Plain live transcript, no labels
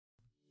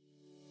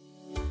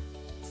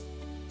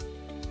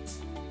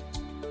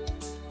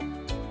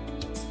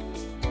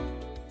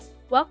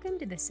Welcome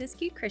to the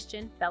Siskiyou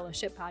Christian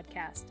Fellowship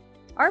Podcast.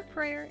 Our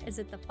prayer is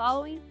that the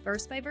following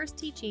verse-by-verse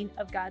teaching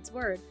of God's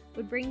Word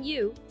would bring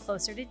you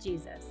closer to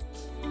Jesus.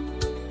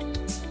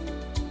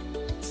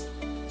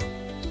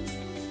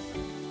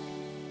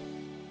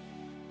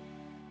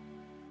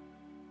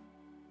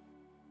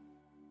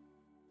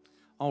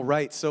 All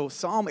right, so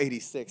Psalm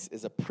 86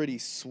 is a pretty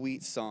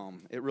sweet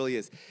psalm. It really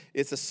is.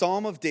 It's a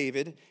psalm of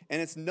David,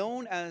 and it's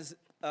known as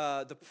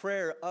the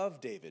prayer of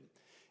David.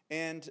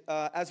 And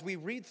as we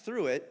read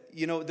through it,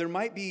 you know, there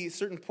might be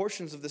certain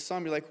portions of the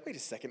psalm you're like, wait a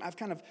second, I've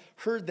kind of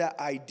heard that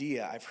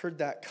idea. I've heard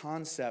that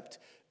concept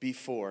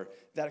before.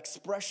 That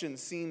expression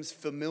seems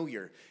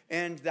familiar,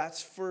 and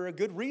that's for a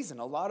good reason.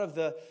 A lot of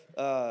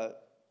the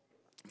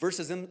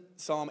verses in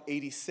Psalm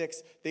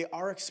 86, they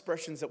are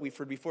expressions that we've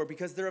heard before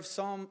because they're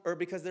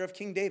of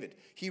King David.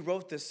 He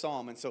wrote this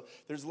psalm, and so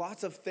there's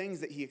lots of things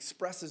that he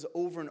expresses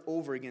over and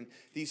over again,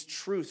 these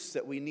truths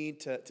that we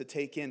need to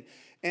take in.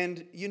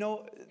 And, you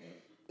know,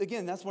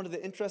 again, that's one of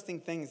the interesting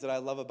things that I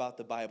love about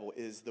the Bible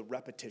is the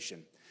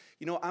repetition.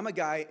 You know, I'm a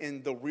guy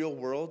in the real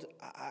world.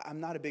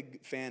 I'm not a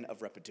big fan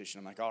of repetition.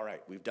 I'm like, all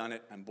right, we've done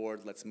it. I'm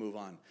bored. Let's move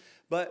on.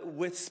 But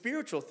with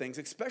spiritual things,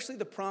 especially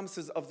the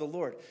promises of the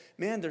Lord,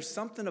 man, there's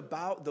something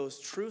about those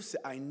truths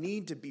that I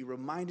need to be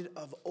reminded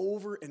of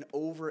over and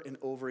over and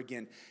over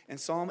again. And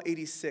Psalm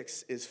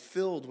 86 is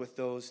filled with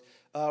those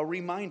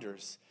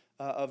reminders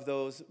of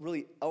those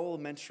really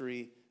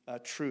elementary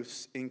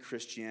truths in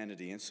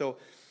Christianity. And so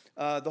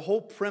the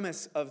whole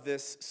premise of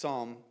this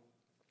psalm,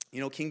 you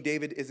know, King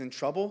David is in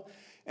trouble,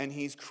 and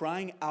he's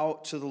crying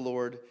out to the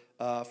Lord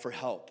for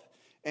help.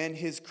 And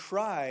his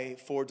cry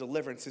for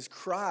deliverance, his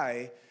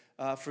cry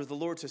for the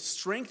Lord to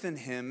strengthen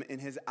him in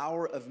his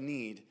hour of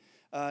need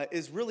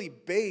is really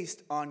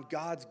based on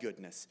God's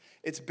goodness.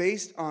 It's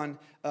based on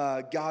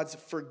God's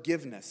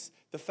forgiveness.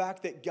 The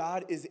fact that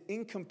God is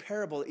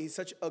incomparable, he's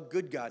such a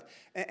good God.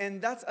 And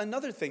that's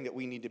another thing that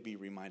we need to be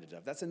reminded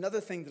of. That's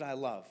another thing that I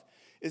love,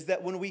 is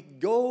that when we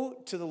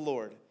go to the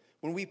Lord,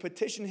 when we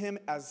petition him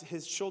as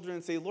his children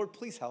and say, Lord,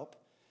 please help,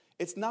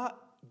 it's not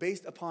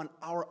based upon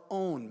our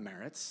own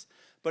merits,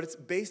 but it's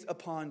based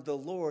upon the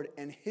Lord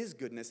and his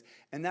goodness.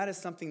 And that is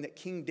something that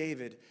King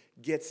David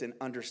gets and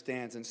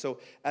understands. And so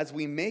as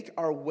we make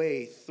our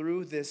way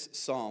through this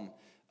psalm,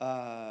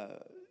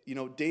 you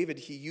know, David,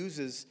 he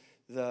uses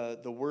the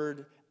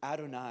word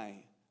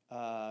Adonai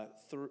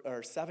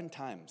 7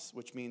 times,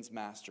 which means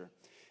master.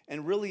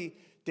 And really,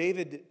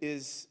 David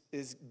is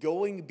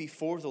going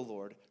before the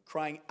Lord,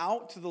 crying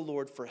out to the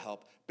Lord for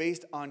help,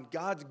 based on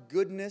God's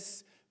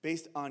goodness,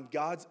 based on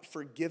God's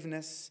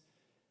forgiveness,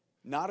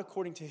 not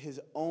according to his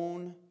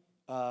own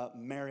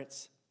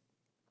merits.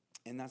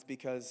 And that's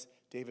because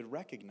David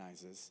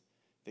recognizes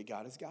that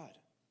God is God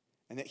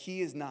and that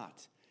he is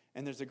not.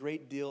 And there's a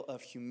great deal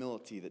of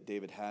humility that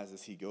David has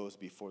as he goes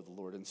before the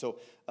Lord. And so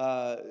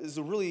it's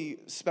a really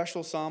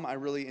special psalm. I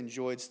really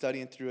enjoyed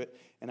studying through it,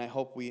 and I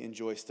hope we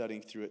enjoy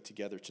studying through it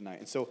together tonight.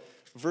 And so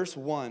verse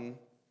 1,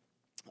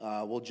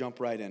 we'll jump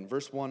right in.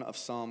 Verse 1 of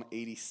Psalm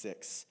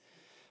 86.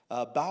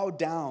 Bow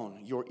down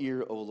your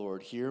ear, O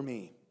Lord, hear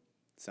me.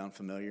 Sound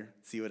familiar?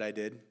 See what I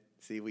did?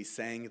 See, we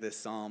sang this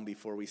psalm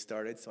before we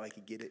started so I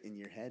could get it in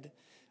your head.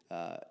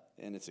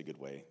 And it's a good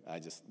way.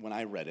 When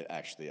I read it,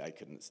 actually, I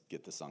couldn't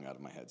get the song out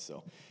of my head.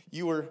 So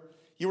you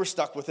were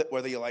stuck with it,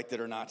 whether you liked it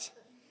or not.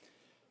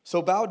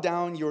 So bow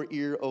down your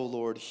ear, O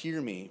Lord,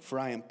 hear me, for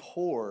I am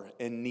poor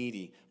and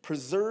needy.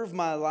 Preserve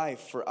my life,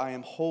 for I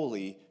am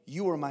holy.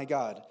 You are my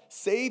God.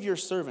 Save your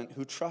servant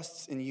who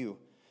trusts in you.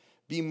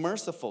 Be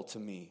merciful to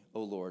me,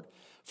 O Lord,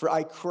 for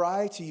I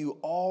cry to you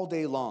all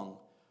day long.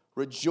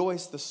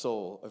 Rejoice the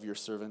soul of your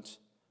servant,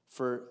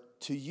 for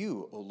to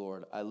you, O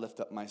Lord, I lift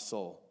up my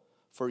soul.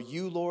 For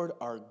you, Lord,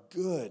 are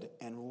good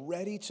and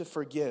ready to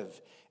forgive,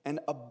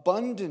 and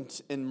abundant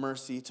in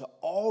mercy to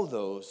all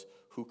those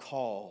who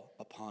call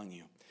upon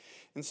you.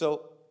 And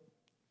so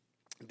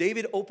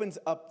David opens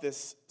up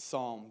this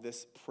psalm,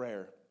 this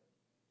prayer,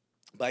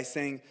 by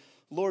saying,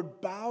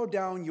 Lord, bow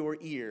down your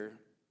ear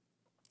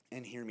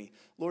and hear me.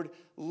 Lord,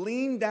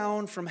 lean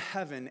down from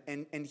heaven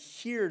and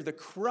hear the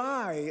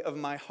cry of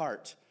my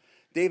heart.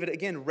 David,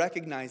 again,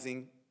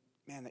 recognizing,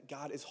 man, that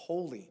God is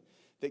holy,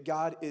 that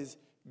God is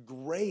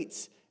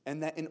great,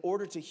 and that in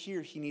order to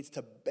hear, he needs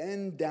to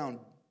bend down,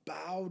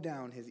 bow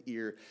down his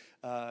ear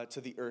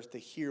to the earth to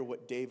hear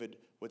what David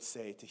would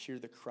say, to hear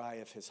the cry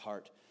of his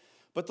heart.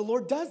 But the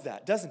Lord does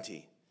that, doesn't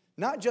he?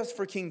 Not just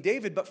for King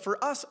David, but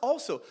for us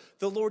also.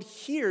 The Lord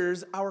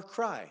hears our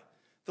cry.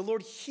 The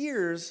Lord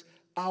hears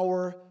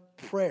our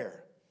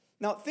prayer.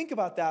 Now, think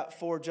about that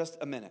for just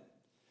a minute.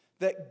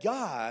 That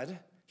God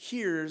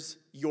hears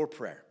your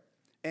prayer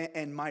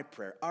and my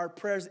prayer, our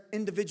prayers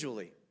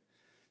individually.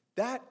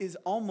 That is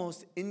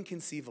almost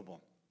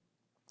inconceivable.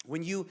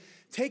 When you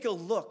take a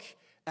look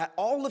at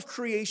all of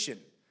creation,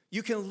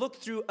 you can look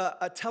through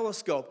a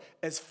telescope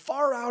as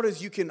far out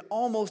as you can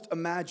almost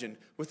imagine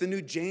with the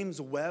new James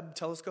Webb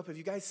telescope. Have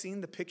you guys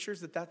seen the pictures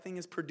that thing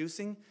is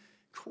producing?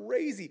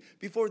 Crazy.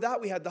 Before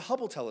that, we had the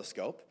Hubble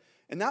telescope,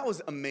 and that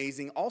was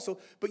amazing also.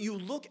 But you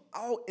look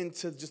out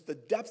into just the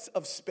depths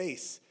of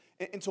space,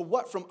 into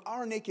what from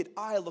our naked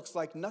eye looks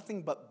like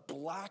nothing but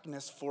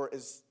blackness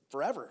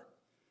forever.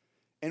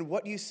 And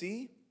what do you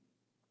see?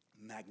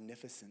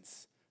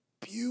 Magnificence,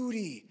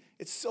 beauty.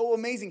 It's so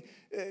amazing.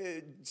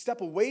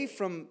 Step away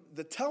from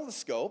the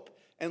telescope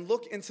and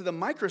look into the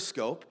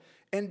microscope,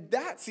 and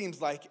that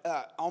seems like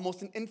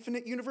almost an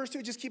infinite universe too.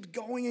 It just keeps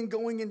going and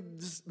going in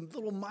this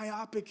little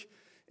myopic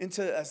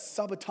into a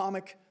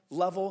subatomic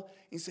level.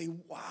 And you say,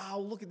 wow,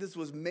 look at this,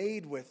 was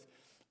made with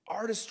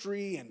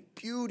artistry and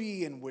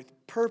beauty and with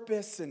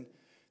purpose. And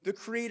the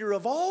creator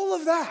of all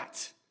of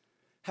that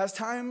has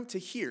time to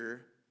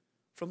hear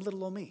from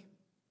little old me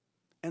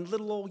and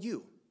little old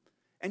you.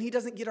 And he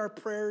doesn't get our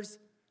prayers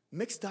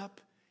mixed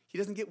up. He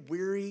doesn't get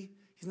weary.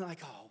 He's not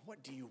like, oh,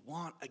 what do you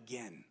want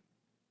again?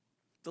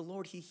 The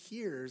Lord, he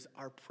hears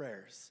our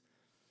prayers.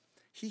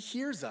 He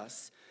hears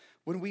us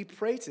when we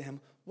pray to him.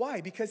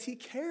 Why? Because he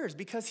cares,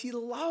 because he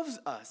loves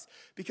us,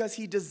 because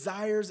he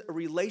desires a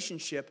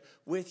relationship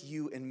with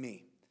you and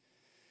me.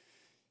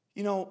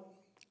 You know,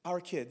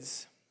 our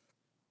kids,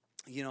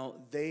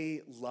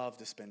 they love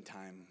to spend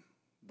time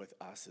with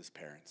us as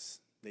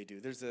parents. They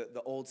do. There's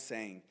the old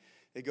saying.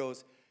 It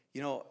goes,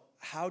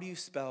 how do you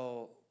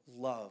spell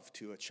love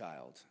to a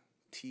child?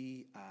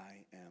 Time,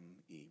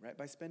 right?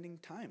 By spending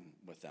time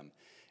with them.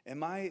 And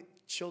my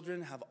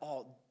children have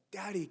all,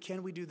 Daddy,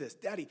 can we do this?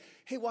 Daddy,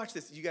 hey, watch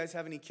this. Do you guys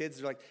have any kids?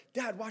 They're like,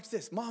 Dad, watch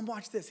this. Mom,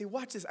 watch this. Hey,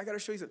 watch this. I got to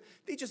show you something.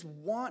 They just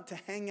want to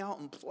hang out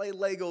and play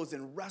Legos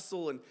and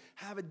wrestle and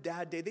have a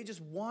dad day. They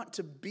just want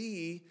to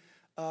be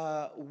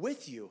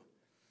with you.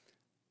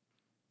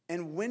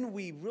 And when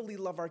we really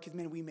love our kids,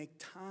 man, we make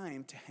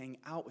time to hang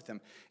out with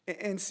them.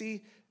 And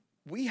see,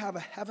 we have a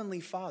heavenly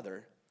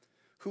Father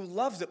who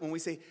loves it when we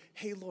say,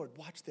 hey, Lord,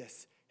 watch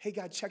this. Hey,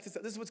 God, check this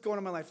out. This is what's going on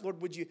in my life.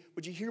 Lord, would you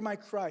hear my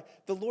cry?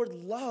 The Lord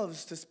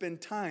loves to spend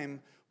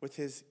time with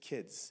his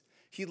kids.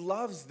 He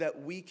loves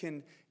that we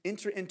can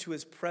enter into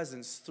his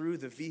presence through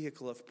the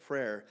vehicle of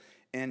prayer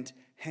and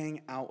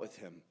hang out with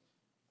him.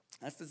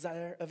 That's the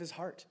desire of his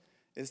heart,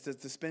 is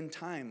to spend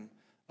time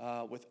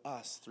with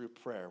us through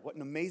prayer. What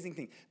an amazing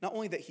thing. Not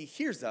only that he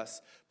hears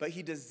us, but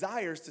he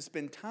desires to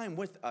spend time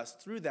with us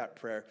through that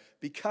prayer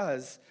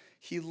because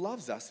he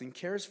loves us and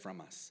cares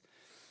from us.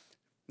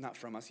 Not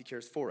from us, he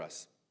cares for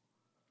us.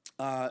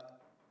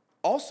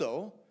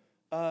 Also,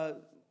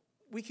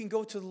 we can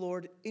go to the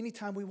Lord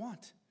anytime we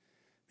want.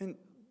 And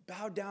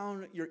bow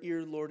down your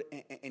ear, Lord,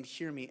 and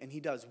hear me. And he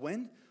does.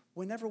 When?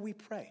 Whenever we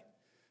pray.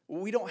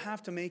 We don't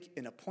have to make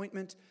an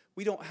appointment.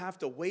 We don't have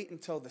to wait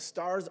until the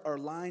stars are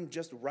lined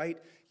just right.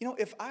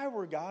 If I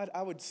were God,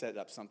 I would set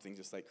up something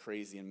just like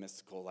crazy and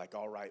mystical, like,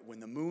 all right, when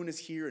the moon is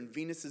here and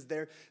Venus is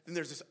there, then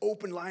there's this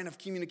open line of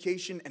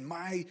communication and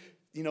my,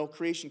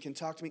 creation can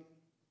talk to me.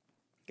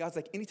 God's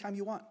like, anytime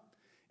you want.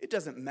 It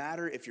doesn't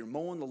matter if you're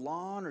mowing the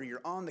lawn or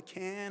you're on the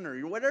can or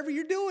whatever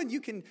you're doing, you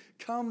can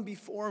come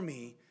before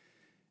me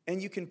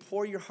and you can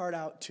pour your heart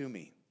out to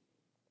me.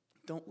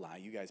 Don't lie.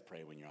 You guys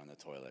pray when you're on the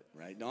toilet,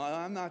 right? No,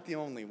 I'm not the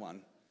only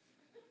one.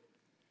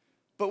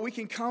 But we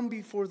can come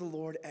before the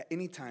Lord at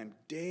any time,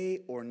 day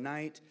or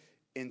night,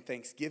 in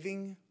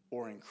thanksgiving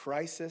or in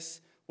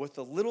crisis, with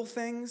the little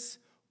things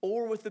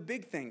or with the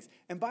big things.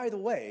 And by the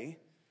way,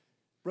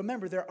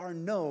 remember, there are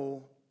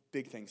no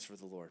big things for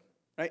the Lord,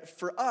 right?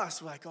 For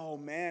us, we're like, oh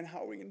man,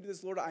 how are we going to do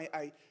this, Lord?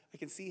 I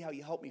can see how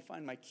you help me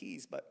find my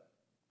keys, but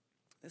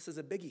this is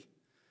a biggie.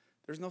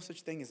 There's no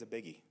such thing as a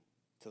biggie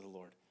to the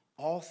Lord.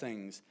 All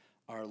things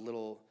are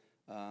little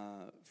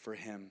for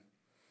him.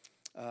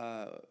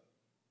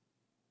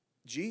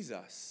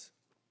 Jesus,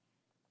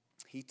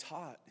 he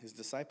taught his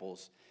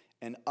disciples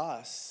and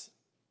us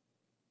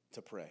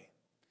to pray.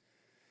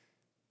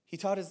 He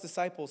taught his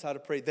disciples how to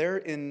pray. There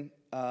in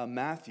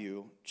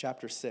Matthew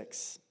chapter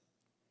 6,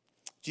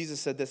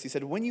 Jesus said this. He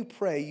said, when you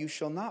pray, you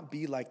shall not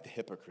be like the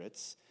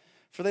hypocrites,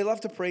 for they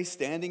love to pray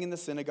standing in the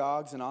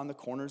synagogues and on the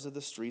corners of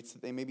the streets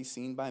that they may be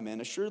seen by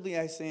men. Assuredly,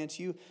 I say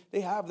unto you,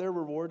 they have their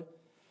reward.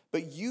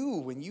 But you,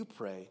 when you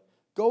pray,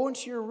 go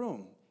into your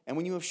room, and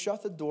when you have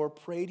shut the door,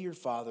 pray to your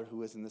Father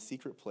who is in the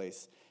secret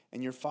place,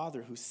 and your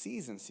Father who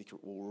sees in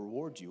secret will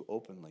reward you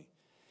openly.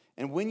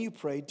 And when you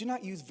pray, do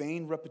not use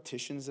vain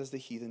repetitions as the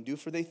heathen do,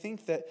 for they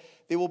think that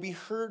they will be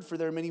heard for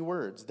their many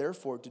words.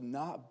 Therefore, do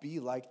not be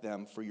like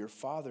them, for your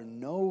Father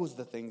knows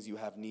the things you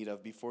have need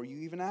of before you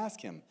even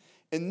ask him.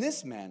 In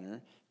this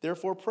manner,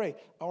 therefore pray,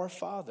 Our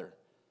Father,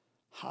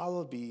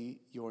 hallowed be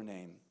your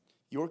name.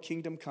 Your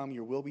kingdom come,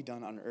 your will be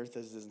done on earth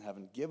as it is in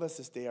heaven. Give us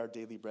this day our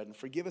daily bread, and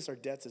forgive us our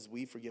debts as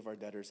we forgive our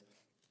debtors.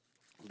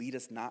 Lead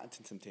us not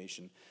into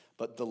temptation,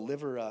 but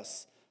deliver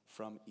us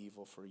from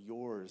evil. For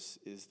yours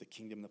is the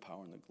kingdom, the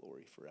power, and the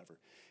glory forever.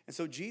 And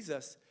so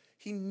Jesus,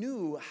 he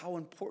knew how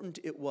important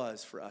it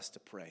was for us to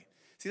pray.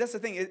 See, that's the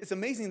thing. It's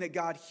amazing that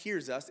God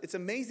hears us. It's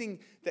amazing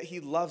that he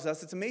loves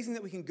us. It's amazing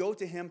that we can go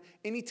to him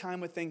anytime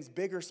with things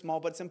big or small,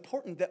 but it's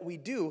important that we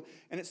do.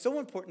 And it's so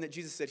important that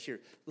Jesus said, here,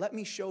 let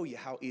me show you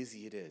how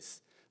easy it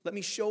is. Let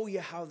me show you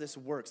how this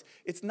works.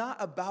 It's not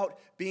about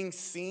being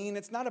seen.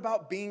 It's not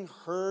about being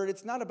heard.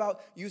 It's not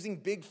about using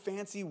big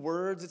fancy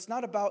words. It's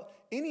not about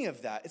any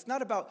of that. It's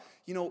not about,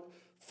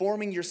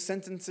 forming your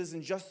sentences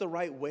in just the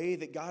right way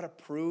that God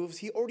approves.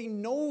 He already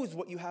knows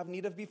what you have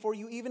need of before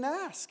you even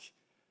ask.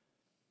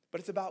 But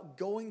it's about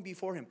going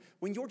before him.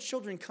 When your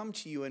children come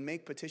to you and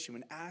make petition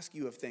and ask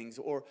you of things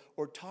or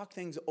talk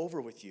things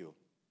over with you,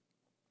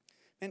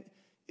 and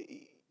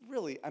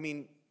really, I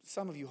mean,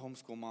 some of you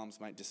homeschool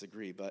moms might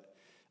disagree, but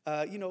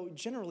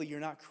generally you're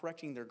not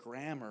correcting their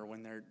grammar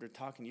when they're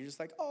talking. You're just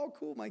like, oh,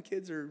 cool, my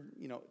kids are,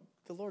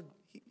 the Lord,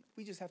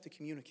 we just have to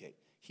communicate.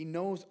 He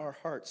knows our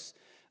hearts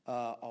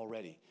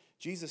already.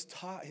 Jesus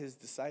taught his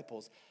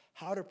disciples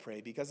how to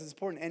pray because it's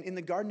important. And in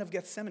the Garden of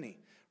Gethsemane,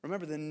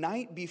 remember, the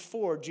night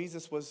before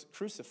Jesus was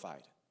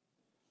crucified,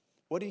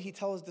 what did he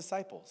tell his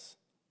disciples?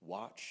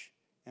 Watch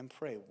and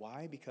pray.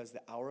 Why? Because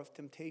the hour of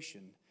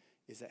temptation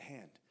is at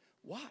hand.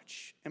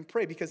 Watch and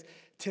pray because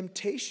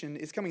temptation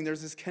is coming.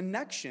 There's this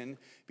connection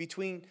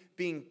between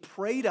being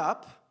prayed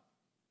up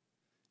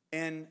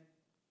and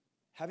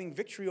having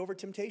victory over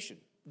temptation.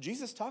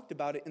 Jesus talked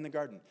about it in the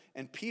garden,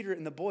 and Peter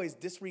and the boys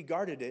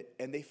disregarded it,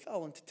 and they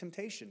fell into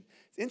temptation.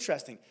 It's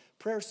interesting.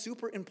 Prayer is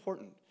super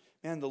important.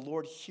 Man, the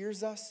Lord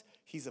hears us.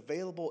 He's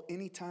available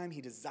anytime.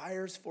 He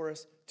desires for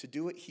us to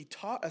do it. He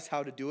taught us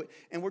how to do it,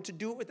 and we're to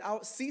do it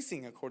without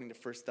ceasing, according to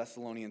 1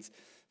 Thessalonians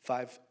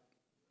 5,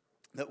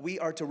 that we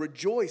are to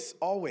rejoice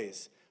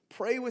always,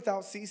 pray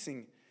without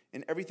ceasing,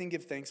 and everything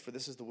give thanks, for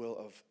this is the will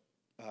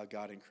of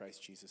God in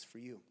Christ Jesus for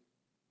you.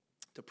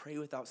 To pray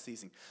without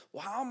ceasing.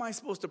 Well, how am I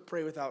supposed to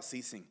pray without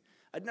ceasing?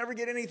 I'd never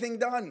get anything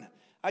done.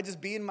 I'd just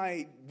be in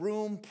my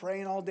room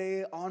praying all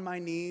day on my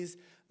knees.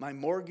 My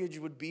mortgage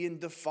would be in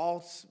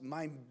default.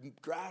 My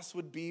grass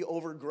would be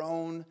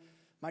overgrown.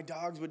 My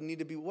dogs would need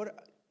to be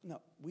No,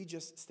 we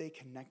just stay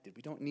connected.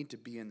 We don't need to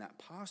be in that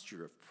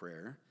posture of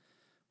prayer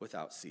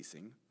without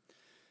ceasing.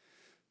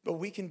 But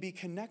we can be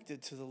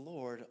connected to the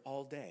Lord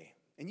all day.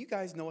 And you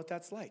guys know what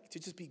that's like, to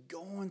just be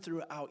going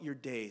throughout your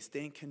day,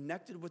 staying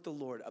connected with the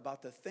Lord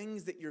about the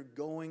things that you're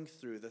going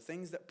through, the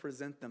things that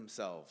present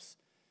themselves,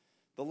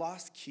 the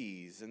lost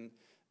keys and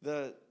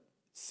the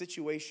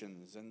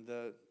situations and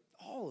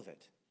all of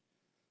it.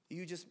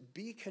 You just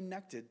be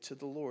connected to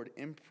the Lord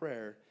in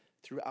prayer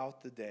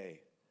throughout the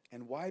day.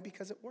 And why?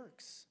 Because it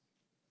works.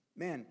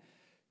 Man,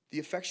 the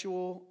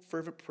effectual,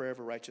 fervent prayer of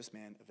a righteous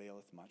man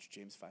availeth much,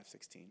 James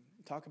 5:16.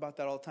 We talk about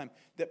that all the time.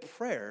 That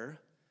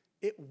prayer,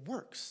 it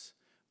works.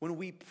 When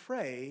we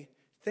pray,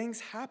 things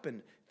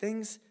happen.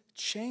 Things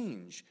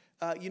change.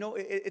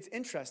 It's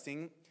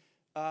interesting.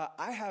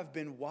 I have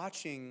been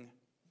watching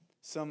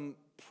some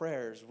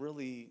prayers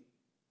really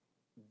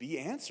be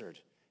answered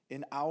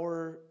in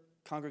our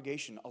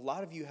congregation. A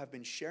lot of you have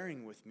been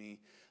sharing with me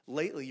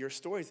lately your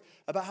stories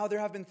about how there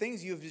have been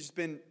things you have just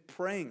been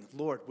praying.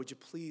 Lord, would you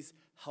please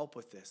help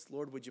with this?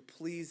 Lord, would you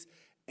please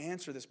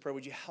answer this prayer?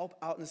 Would you help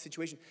out in the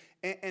situation?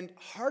 And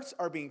hearts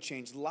are being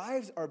changed.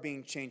 Lives are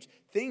being changed.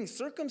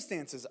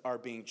 Circumstances are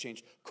being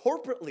changed.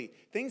 Corporately,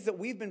 things that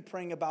we've been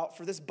praying about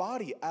for this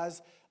body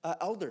as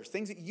elders.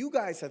 Things that you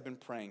guys have been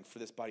praying for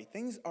this body.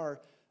 Things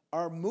are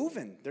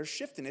moving. They're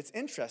shifting. It's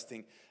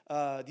interesting.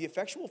 The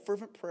effectual,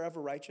 fervent prayer of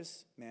a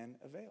righteous man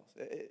avails.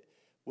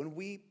 When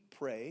we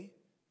pray,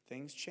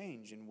 things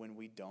change. And when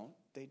we don't,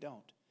 they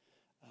don't.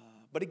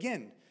 But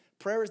again,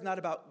 prayer is not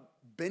about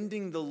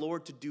bending the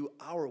Lord to do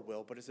our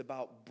will, but it's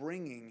about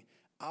bringing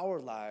our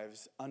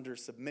lives under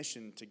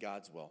submission to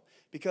God's will.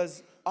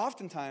 Because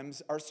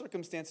oftentimes our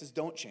circumstances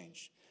don't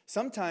change.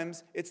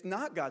 Sometimes it's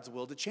not God's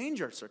will to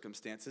change our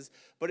circumstances,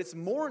 but it's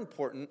more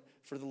important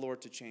for the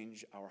Lord to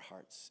change our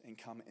hearts and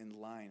come in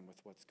line with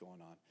what's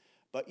going on.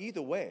 But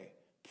either way,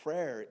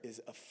 prayer is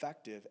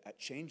effective at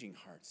changing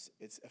hearts.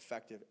 It's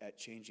effective at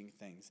changing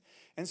things.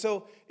 And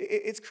so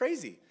it's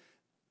crazy.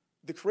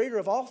 The creator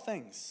of all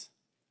things,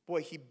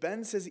 boy, he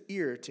bends his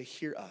ear to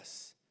hear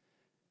us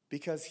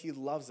because he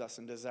loves us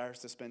and desires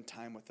to spend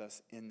time with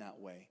us in that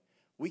way.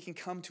 We can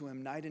come to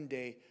him night and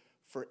day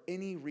for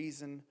any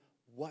reason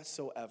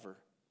whatsoever.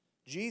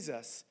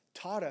 Jesus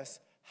taught us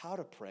how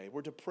to pray.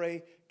 We're to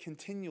pray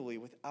continually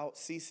without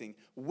ceasing.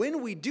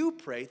 When we do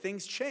pray,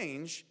 things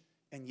change,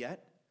 and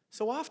yet,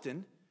 so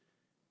often,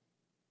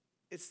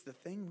 it's the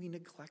thing we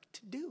neglect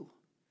to do.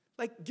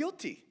 Like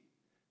guilty,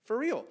 for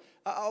real.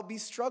 I'll be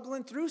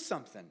struggling through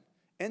something.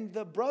 And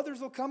the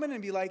brothers will come in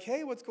and be like,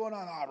 hey, what's going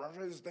on?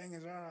 This thing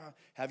is,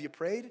 have you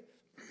prayed?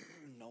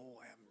 No,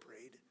 I haven't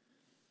prayed.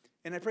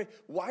 And I pray.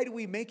 Why do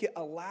we make it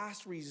a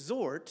last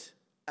resort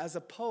as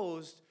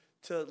opposed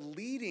to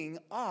leading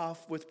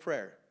off with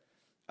prayer?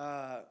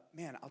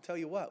 Man, I'll tell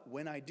you what,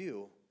 when I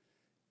do,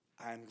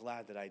 I'm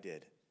glad that I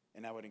did.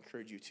 And I would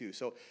encourage you too.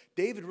 So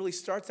David really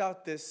starts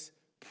out this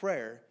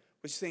prayer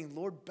which is saying,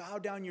 Lord, bow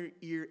down your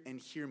ear and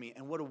hear me.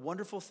 And what a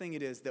wonderful thing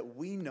it is that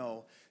we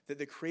know that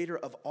the creator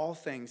of all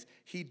things,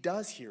 he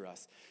does hear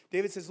us.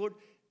 David says, Lord,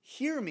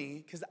 hear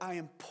me because I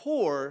am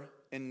poor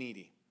and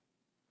needy.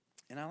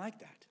 And I like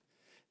that.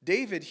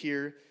 David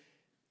here,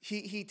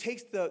 he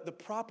takes the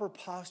proper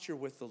posture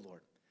with the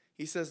Lord.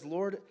 He says,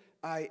 Lord,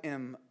 I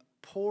am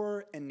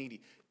poor and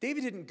needy.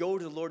 David didn't go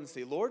to the Lord and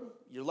say, Lord,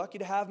 you're lucky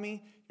to have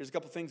me. Here's a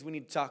couple things we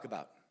need to talk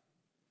about.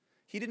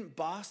 He didn't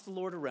boss the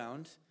Lord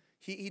around.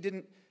 He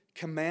didn't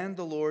command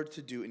the Lord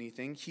to do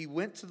anything. He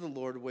went to the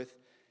Lord with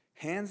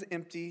hands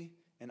empty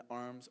and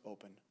arms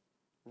open,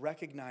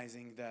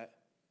 recognizing that,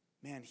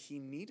 man, he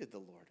needed the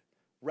Lord,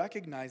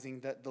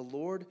 recognizing that the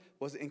Lord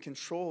was in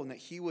control and that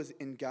he was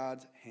in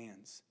God's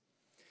hands.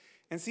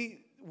 And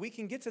see, we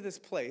can get to this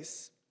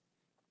place,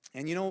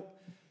 and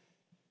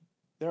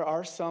there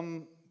are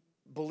some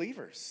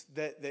believers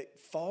that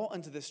fall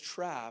into this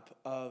trap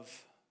of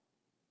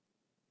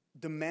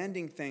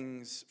demanding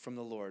things from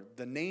the Lord,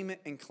 the name it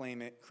and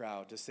claim it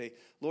crowd, to say,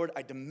 Lord,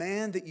 I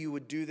demand that you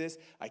would do this.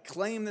 I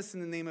claim this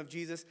in the name of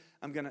Jesus.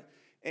 I'm going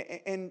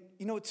to, and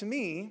to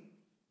me,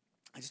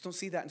 I just don't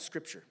see that in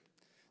Scripture.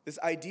 This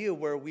idea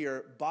where we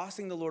are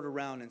bossing the Lord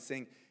around and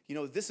saying,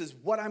 this is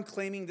what I'm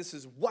claiming, this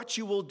is what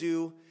you will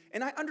do.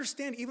 And I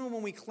understand even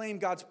when we claim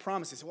God's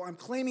promises, well, I'm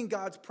claiming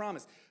God's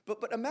promise.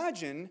 But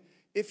imagine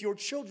if your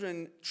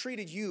children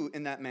treated you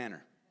in that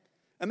manner.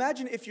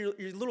 Imagine if your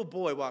little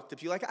boy walked up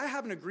to you, like, I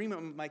have an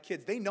agreement with my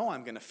kids. They know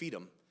I'm going to feed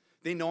them.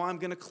 They know I'm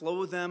going to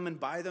clothe them and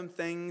buy them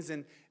things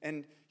and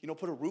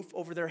put a roof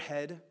over their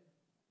head.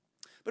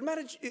 But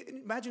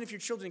imagine if your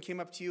children came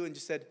up to you and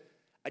just said,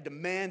 I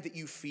demand that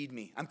you feed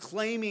me. I'm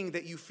claiming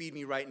that you feed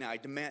me right now.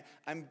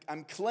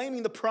 I'm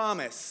claiming the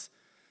promise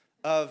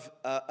of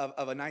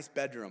a nice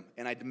bedroom,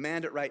 and I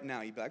demand it right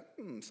now. You'd be like,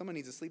 someone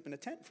needs to sleep in a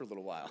tent for a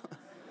little while.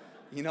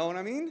 You know what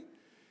I mean?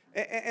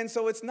 And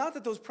so it's not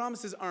that those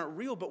promises aren't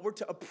real, but we're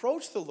to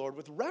approach the Lord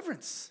with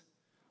reverence,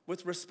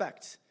 with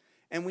respect.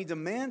 And we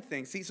demand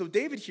things. See, so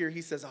David here,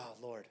 he says, oh,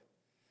 Lord,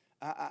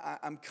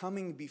 I'm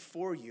coming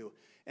before you,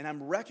 and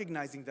I'm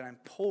recognizing that I'm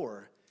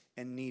poor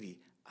and needy.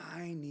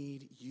 I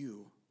need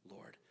you,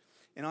 Lord.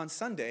 And on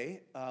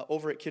Sunday,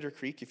 over at Kidder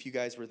Creek, if you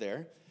guys were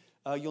there,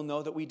 you'll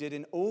know that we did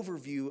an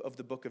overview of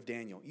the book of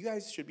Daniel. You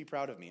guys should be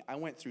proud of me. I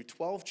went through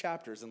 12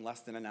 chapters in less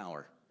than an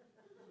hour.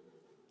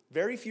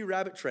 Very few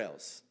rabbit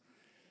trails.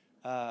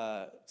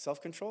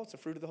 Self-control, it's a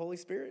fruit of the Holy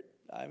Spirit.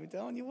 I'm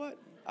telling you what.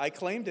 I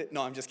claimed it.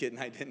 No, I'm just kidding.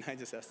 I didn't. I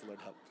just asked the Lord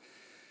to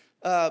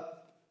help.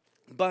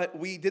 But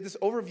we did this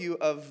overview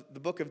of the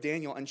book of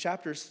Daniel, and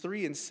chapters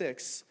 3 and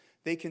 6,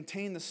 they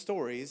contain the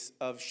stories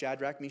of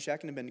Shadrach,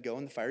 Meshach, and Abednego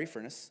in the fiery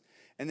furnace,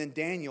 and then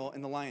Daniel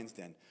in the lion's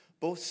den.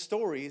 Both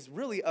stories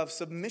really of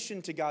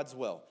submission to God's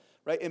will.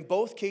 Right? In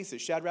both cases,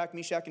 Shadrach,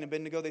 Meshach, and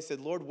Abednego, they said,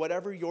 Lord,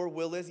 whatever your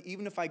will is,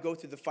 even if I go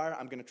through the fire,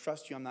 I'm going to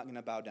trust you. I'm not going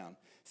to bow down.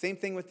 Same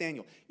thing with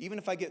Daniel. Even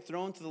if I get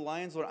thrown to the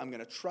lions, Lord, I'm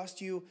going to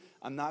trust you.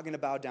 I'm not going to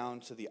bow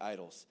down to the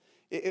idols.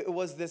 It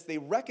was this, they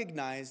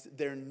recognized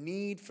their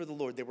need for the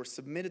Lord. They were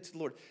submitted to the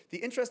Lord. The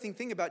interesting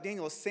thing about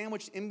Daniel is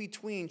sandwiched in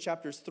between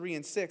chapters 3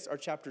 and 6 are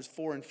chapters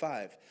 4 and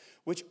 5,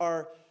 which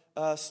are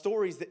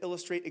stories that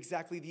illustrate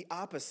exactly the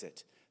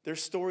opposite. They're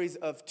stories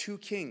of two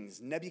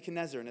kings,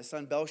 Nebuchadnezzar and his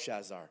son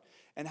Belshazzar,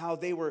 and how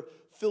they were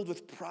filled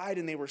with pride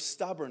and they were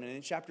stubborn. And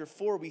in chapter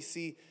 4, we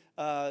see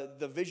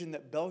the vision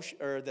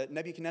that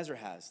Nebuchadnezzar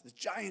has. This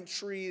giant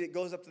tree that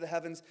goes up to the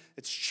heavens.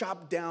 It's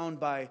chopped down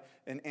by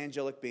an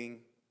angelic being.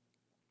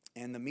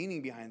 And the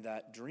meaning behind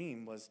that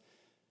dream was,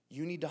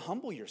 you need to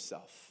humble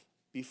yourself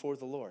before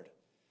the Lord.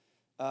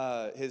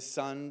 His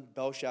son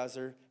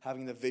Belshazzar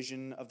having the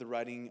vision of the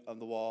writing of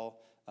the wall,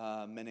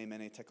 Mene,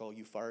 Mene, Tekel,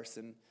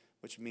 Upharsin,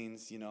 which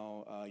means,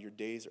 your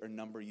days are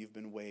numbered, you've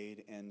been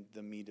weighed, and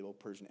the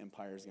Medo-Persian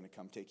Empire is going to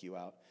come take you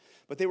out.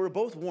 But they were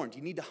both warned,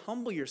 you need to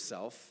humble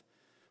yourself,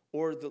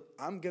 or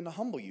I'm going to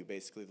humble you,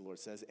 basically, the Lord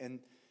says.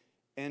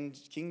 And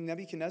King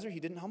Nebuchadnezzar, he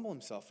didn't humble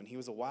himself, and he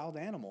was a wild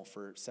animal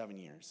for 7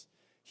 years.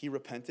 He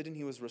repented, and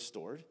he was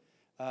restored.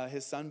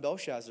 His son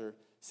Belshazzar,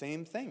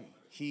 same thing.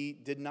 He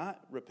did not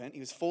repent. He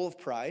was full of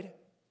pride,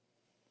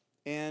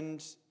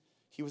 and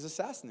he was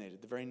assassinated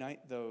the very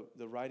night the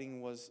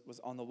writing was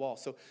on the wall.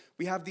 So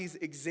we have these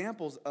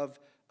examples of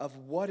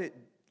what it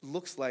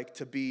looks like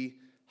to be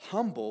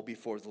humble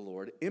before the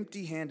Lord,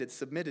 empty-handed,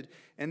 submitted,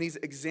 and these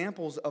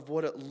examples of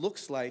what it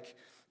looks like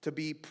to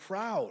be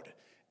proud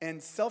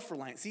and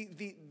self-reliant.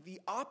 See, the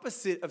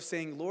opposite of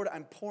saying, Lord,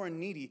 I'm poor and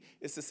needy,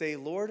 is to say,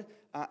 Lord,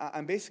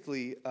 I'm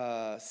basically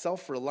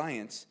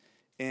self-reliant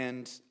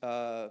and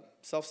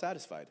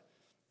self-satisfied.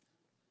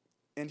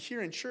 And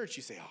here in church,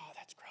 you say, oh,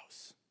 that's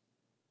gross.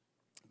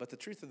 But the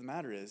truth of the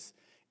matter is,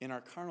 in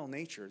our carnal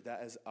nature,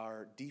 that is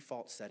our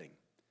default setting,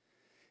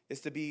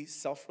 is to be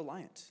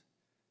self-reliant,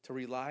 to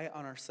rely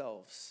on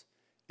ourselves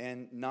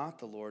and not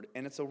the Lord.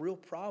 And it's a real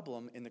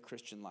problem in the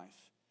Christian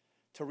life,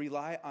 to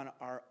rely on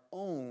our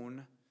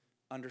own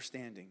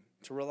understanding,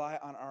 to rely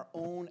on our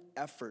own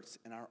efforts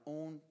and our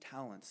own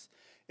talents.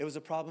 It was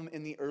a problem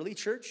in the early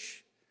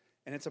church,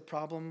 and it's a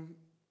problem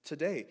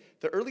today.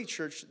 The early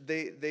church,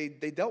 they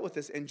dealt with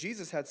this, and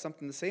Jesus had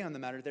something to say on the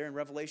matter there in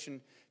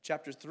Revelation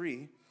chapter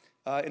 3,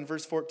 in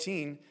verse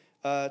 14,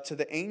 to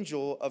the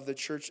angel of the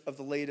church of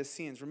the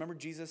Laodiceans. Remember,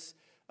 Jesus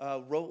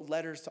wrote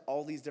letters to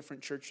all these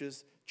different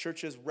churches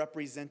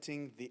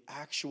representing the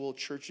actual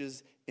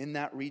churches in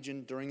that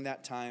region during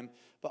that time,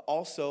 but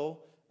also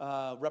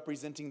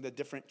representing the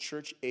different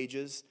church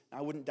ages.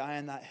 I wouldn't die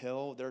on that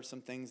hill. There are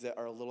some things that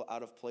are a little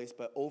out of place,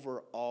 but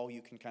overall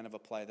you can kind of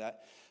apply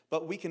that.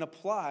 But we can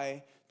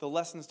apply the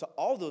lessons to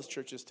all those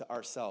churches to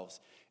ourselves.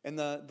 And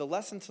the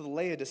lesson to the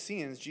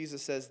Laodiceans,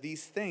 Jesus says,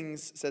 these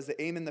things, says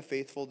the amen, the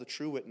faithful, the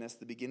true witness,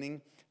 the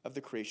beginning of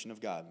the creation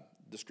of God,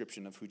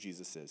 description of who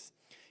Jesus is.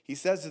 He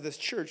says to this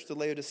church, the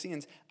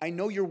Laodiceans, I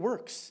know your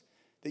works,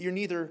 that you're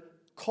neither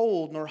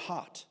cold nor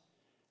hot.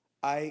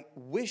 I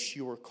wish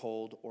you were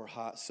cold or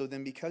hot. So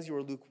then because you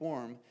are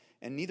lukewarm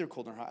and neither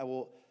cold nor hot, I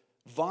will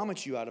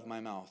vomit you out of my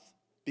mouth.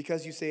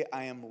 Because you say,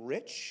 I am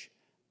rich,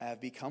 I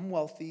have become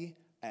wealthy,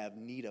 I have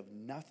need of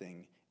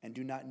nothing, and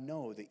do not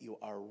know that you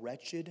are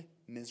wretched,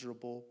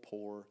 miserable,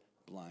 poor,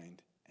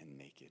 blind, and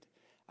naked.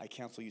 I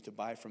counsel you to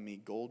buy from me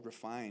gold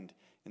refined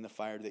in the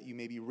fire, that you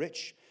may be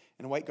rich,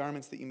 and white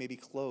garments that you may be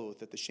clothed,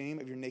 that the shame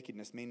of your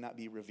nakedness may not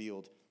be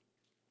revealed.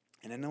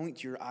 And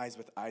anoint your eyes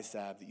with eye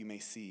salve, that you may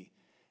see.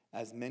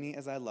 As many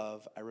as I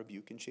love, I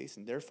rebuke and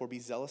chasten. Therefore be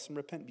zealous and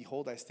repent.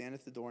 Behold, I stand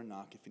at the door and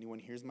knock. If anyone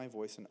hears my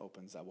voice and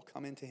opens, I will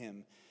come into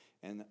him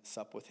and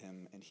sup with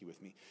him and he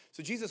with me.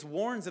 So Jesus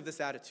warns of this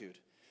attitude,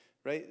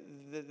 right?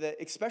 That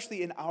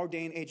especially in our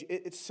day and age,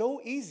 it's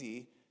so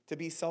easy to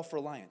be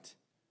self-reliant.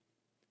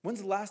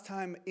 When's the last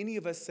time any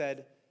of us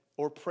said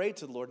or prayed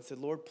to the Lord and said,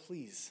 Lord,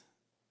 please,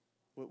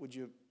 would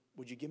you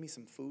give me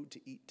some food to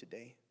eat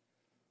today?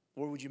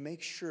 Or would you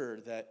make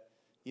sure that,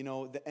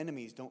 the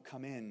enemies don't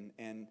come in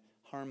and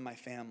harm my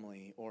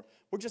family? Or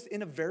we're just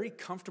in a very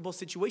comfortable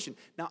situation.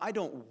 Now, I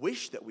don't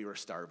wish that we were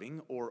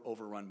starving or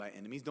overrun by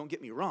enemies. Don't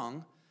get me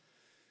wrong.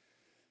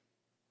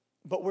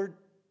 But we're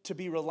to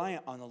be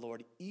reliant on the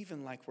Lord,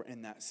 even like we're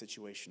in that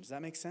situation. Does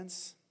that make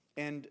sense?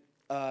 And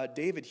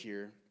David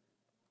here,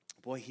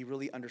 boy, he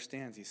really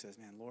understands. He says,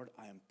 man, Lord,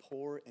 I am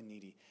poor and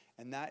needy.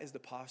 And that is the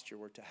posture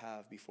we're to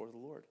have before the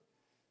Lord.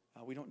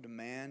 We don't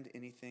demand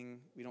anything.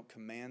 We don't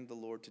command the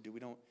Lord to do. We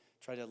don't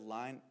try to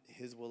line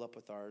his will up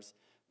with ours.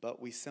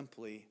 But we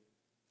simply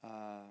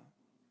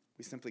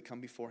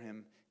come before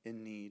him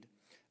in need.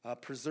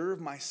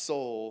 Preserve my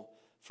soul,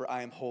 for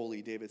I am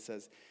holy, David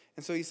says.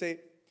 And so you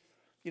say,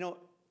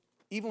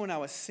 even when I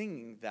was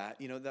singing that,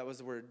 that was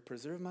the word,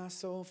 preserve my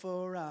soul,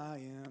 for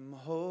I am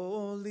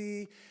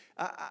holy.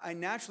 I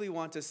naturally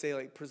want to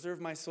say, preserve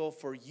my soul,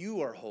 for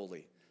you are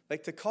holy.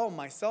 To call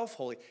myself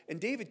holy. And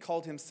David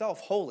called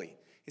himself holy.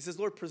 He says,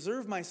 Lord,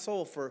 preserve my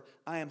soul, for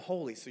I am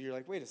holy. So you're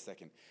like, wait a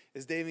second.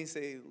 Is David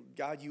say,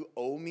 God, you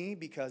owe me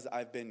because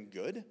I've been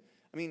good?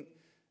 I mean,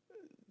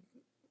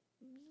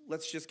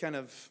 let's just kind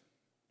of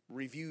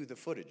review the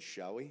footage,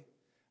 shall we?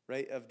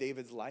 Right, of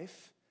David's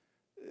life.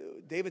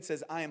 David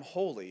says, I am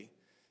holy.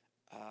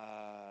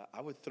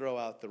 I would throw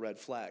out the red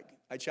flag.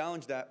 I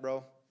challenge that,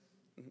 bro.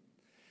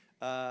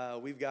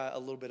 We've got a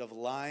little bit of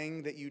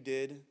lying that you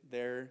did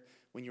there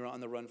when you were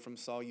on the run from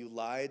Saul. You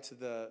lied to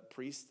the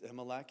priest,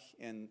 Ahimelech,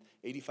 and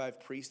 85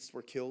 priests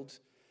were killed.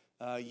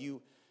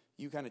 You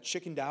kind of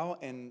chickened out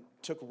and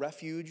took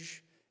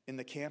refuge in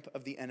the camp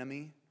of the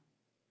enemy.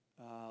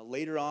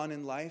 Later on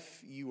in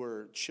life, you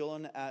were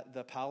chilling at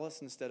the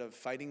palace instead of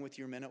fighting with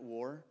your men at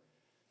war.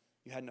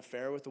 You had an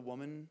affair with a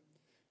woman.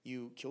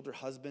 You killed her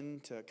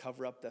husband to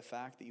cover up the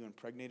fact that you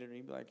impregnated her.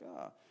 You'd be like,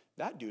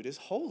 that dude is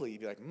holy.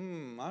 You'd be like,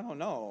 I don't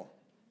know.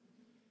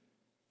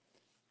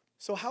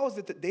 So how is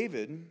it that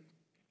David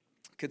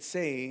could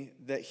say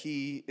that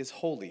he is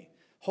holy?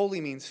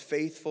 Holy means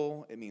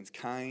faithful. It means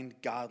kind,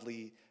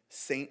 godly,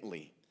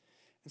 saintly.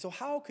 And so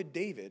how could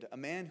David, a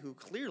man who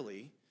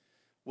clearly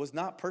was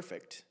not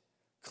perfect,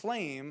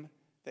 claim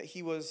that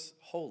he was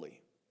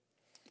holy?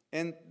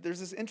 And there's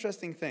this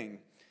interesting thing.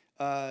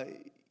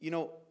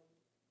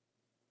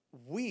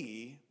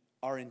 We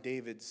are in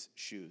David's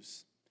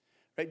shoes,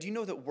 right? Do you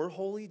know that we're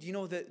holy? Do you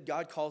know that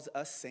God calls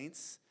us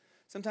saints?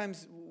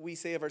 Sometimes we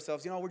say of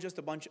ourselves, we're just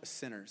a bunch of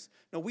sinners.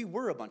 No, we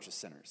were a bunch of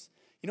sinners.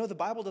 The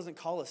Bible doesn't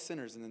call us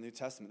sinners in the New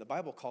Testament. The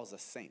Bible calls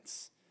us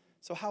saints.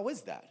 So how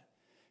is that?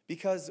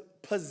 Because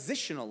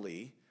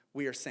positionally,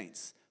 we are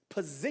saints.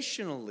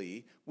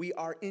 Positionally, we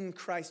are in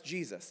Christ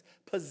Jesus.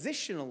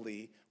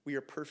 Positionally, we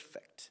are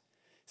perfect.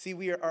 See,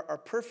 we are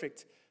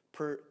perfect.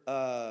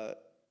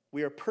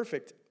 We are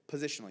perfect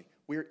positionally.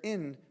 We are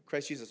in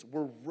Christ Jesus.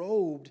 We're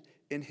robed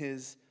in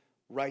his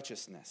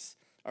righteousness.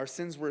 Our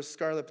sins were as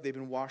scarlet, but they've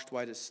been washed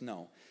white as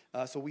snow.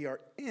 So we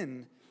are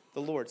in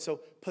the Lord. So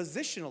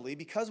positionally,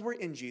 because we're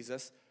in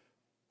Jesus,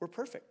 we're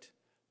perfect.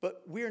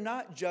 But we're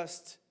not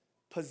just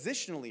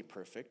positionally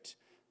perfect,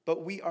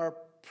 but we are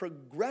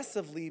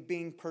progressively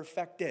being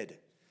perfected.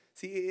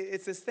 See,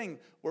 it's this thing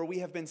where we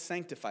have been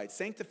sanctified.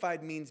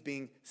 Sanctified means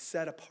being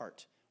set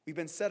apart. We've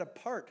been set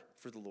apart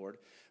for the Lord,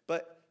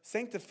 but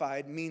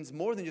sanctified means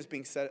more than just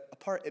being set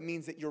apart. It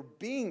means that you're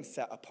being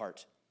set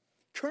apart.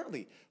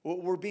 Currently,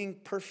 we're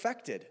being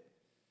perfected,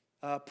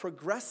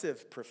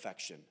 progressive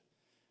perfection.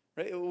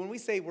 Right? When we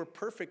say we're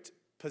perfect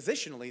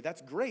positionally,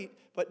 that's great,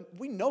 but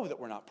we know that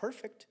we're not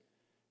perfect.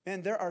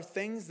 Man, there are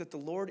things that the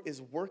Lord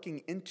is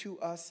working into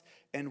us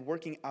and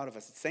working out of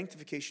us. It's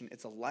sanctification.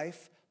 It's a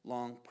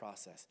lifelong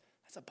process.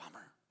 That's a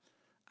bummer.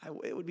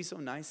 It would be so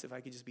nice if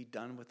I could just be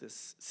done with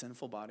this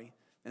sinful body.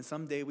 And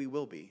someday we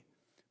will be.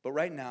 But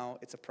right now,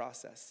 it's a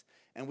process.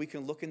 And we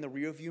can look in the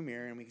rearview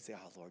mirror and we can say,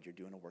 oh, Lord, you're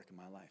doing a work in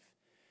my life.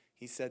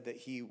 He said that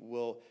he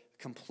will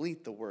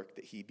complete the work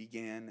that he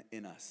began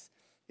in us.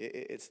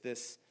 It's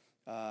this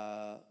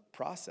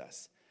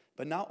process.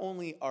 But not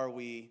only are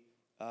we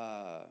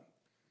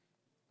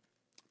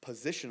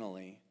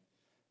positionally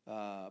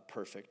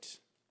perfect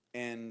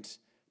and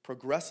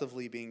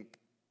progressively being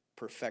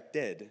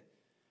perfected,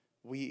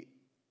 we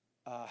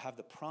have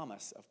the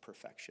promise of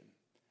perfection.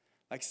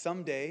 Like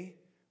someday,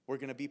 we're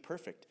going to be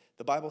perfect.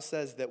 The Bible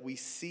says that we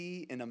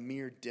see in a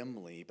mirror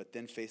dimly, but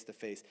then face to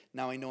face.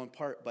 Now I know in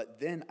part, but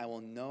then I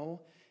will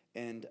know,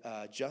 and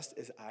just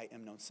as I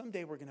am known.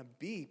 Someday we're going to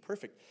be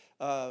perfect.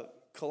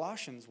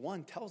 Colossians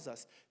 1 tells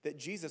us that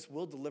Jesus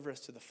will deliver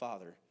us to the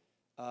Father,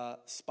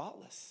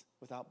 spotless,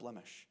 without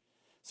blemish.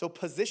 So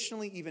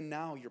positionally, even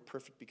now, you're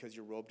perfect because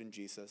you're robed in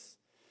Jesus.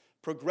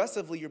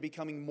 Progressively, you're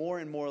becoming more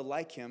and more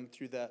like him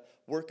through the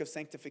work of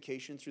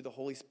sanctification, through the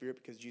Holy Spirit,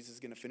 because Jesus is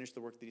going to finish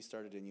the work that he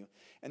started in you.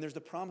 And there's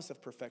the promise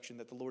of perfection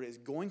that the Lord is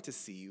going to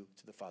see you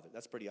to the Father.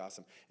 That's pretty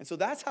awesome. And so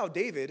that's how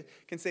David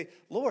can say,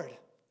 Lord,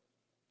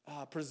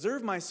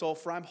 preserve my soul,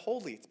 for I'm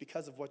holy. It's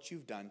because of what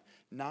you've done,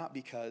 not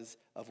because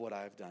of what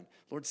I've done.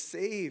 Lord,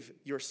 save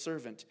your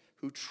servant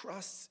who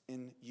trusts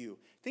in you.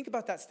 Think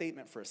about that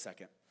statement for a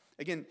second.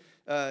 Again,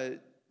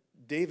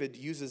 David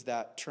uses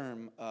that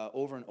term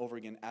over and over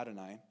again,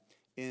 Adonai,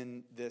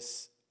 in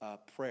this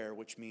prayer,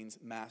 which means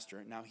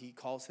master. Now he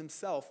calls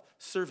himself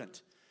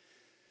servant.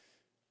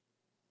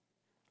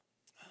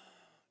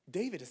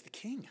 David is the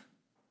king.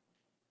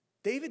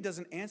 David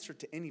doesn't answer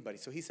to anybody.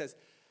 So he says,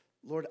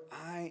 Lord,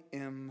 I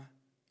am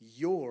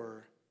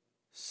your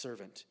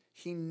servant.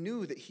 He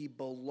knew that he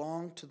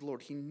belonged to the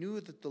Lord. He knew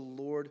that the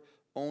Lord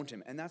owned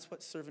him. And that's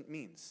what servant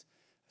means,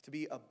 to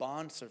be a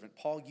bondservant.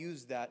 Paul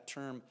used that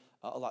term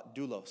a lot,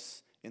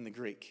 doulos, in the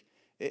Greek.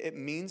 It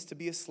means to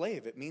be a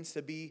slave. It means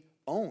to be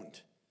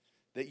owned,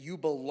 that you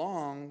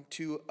belong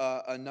to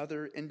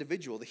another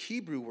individual. The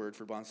Hebrew word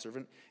for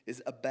bondservant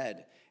is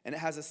abed, and it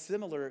has a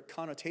similar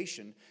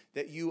connotation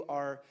that you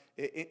are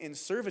in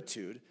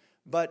servitude,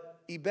 but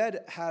ebed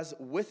has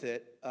with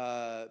it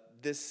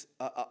this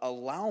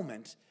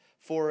allowment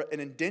for an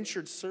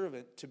indentured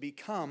servant to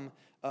become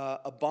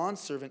a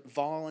bondservant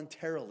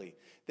voluntarily,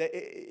 that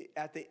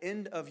at the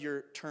end of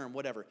your term,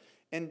 whatever.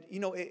 And, you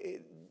know,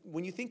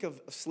 when you think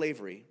of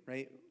slavery,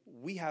 right,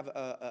 we have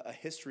a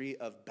history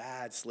of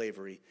bad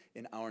slavery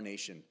in our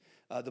nation.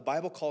 The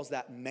Bible calls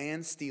that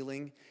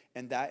man-stealing,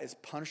 and that is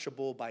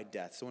punishable by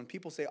death. So when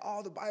people say,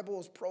 oh, the Bible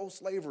is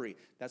pro-slavery,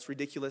 that's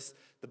ridiculous.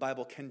 The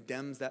Bible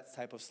condemns that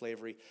type of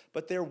slavery.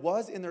 But there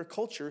was in their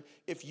culture,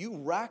 if you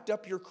racked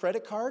up your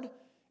credit card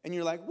and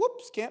you're like,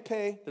 whoops, can't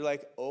pay, they're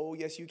like, oh,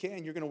 yes, you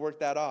can. You're going to work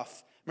that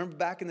off. Remember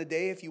back in the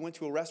day, if you went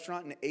to a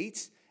restaurant and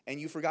ate and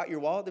you forgot your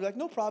wallet, they're like,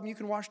 no problem, you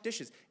can wash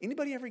dishes.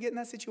 Anybody ever get in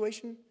that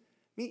situation?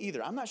 Me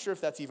either. I'm not sure if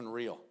that's even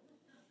real.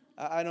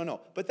 I don't know.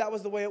 But that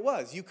was the way it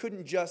was. You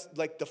couldn't just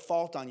like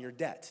default on your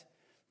debt.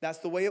 That's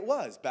the way it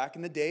was. Back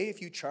in the day,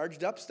 if you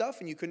charged up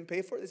stuff and you couldn't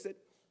pay for it, they said,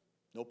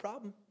 no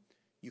problem.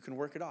 You can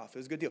work it off. It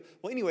was a good deal.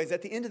 Well, anyways,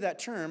 at the end of that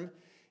term,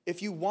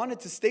 if you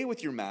wanted to stay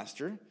with your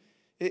master,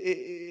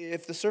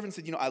 if the servant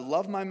said, you know, I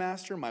love my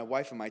master, my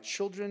wife and my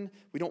children,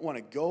 we don't want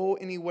to go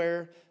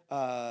anywhere,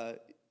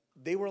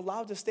 they were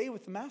allowed to stay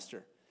with the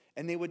master.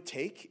 And they would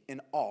take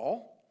an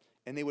awl,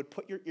 and they would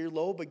put your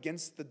earlobe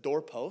against the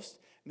doorpost,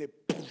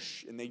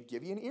 and they'd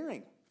give you an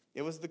earring.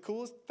 It was the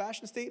coolest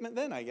fashion statement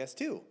then, I guess,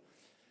 too.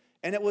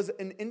 And it was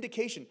an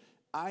indication,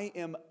 I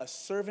am a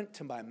servant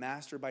to my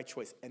master by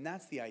choice. And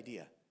that's the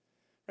idea.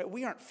 Right?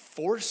 We aren't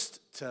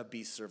forced to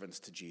be servants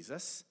to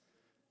Jesus.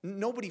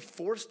 Nobody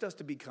forced us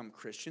to become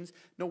Christians.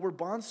 No, we're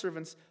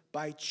bondservants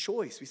by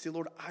choice. We say,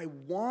 Lord, I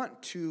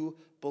want to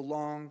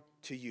belong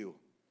to you.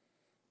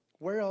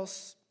 Where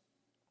else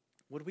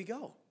would we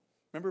go?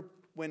 Remember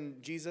when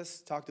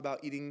Jesus talked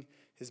about eating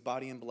his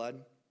body and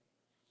blood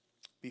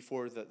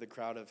before the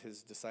crowd of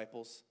his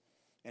disciples,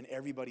 and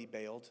everybody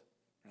bailed?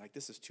 They're like,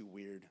 this is too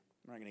weird.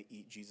 I'm not going to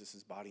eat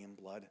Jesus' body and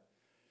blood.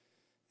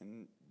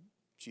 And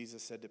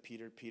Jesus said to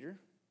Peter, Peter,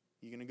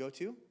 you going to go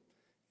too?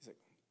 He's like,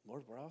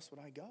 Lord, where else would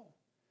I go?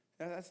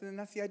 That's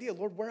the idea.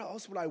 Lord, where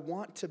else would I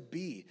want to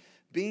be?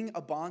 Being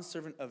a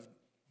bondservant of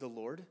the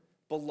Lord,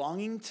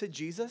 belonging to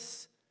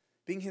Jesus,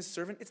 being his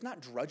servant, it's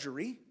not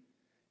drudgery.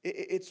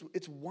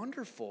 It's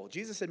wonderful.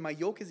 Jesus said, my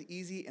yoke is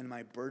easy and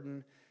my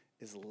burden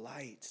is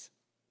light.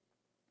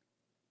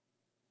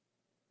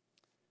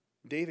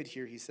 David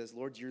here, he says,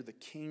 Lord, you're the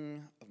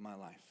king of my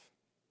life.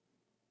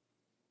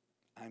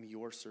 I'm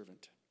your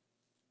servant.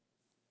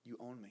 You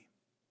own me.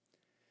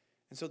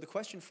 And so the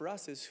question for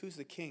us is, who's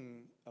the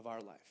king of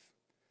our life?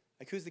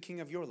 Like, who's the king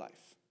of your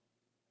life?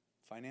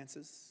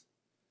 Finances?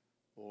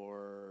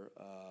 Or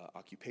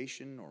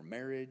occupation? Or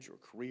marriage? Or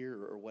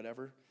career? Or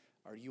whatever?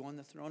 Are you on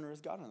the throne, or is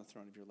God on the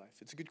throne of your life?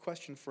 It's a good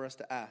question for us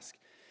to ask.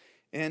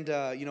 And,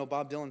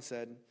 Bob Dylan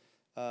said,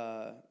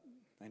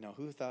 I know,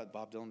 who thought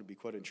Bob Dylan would be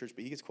quoted in church?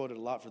 But he gets quoted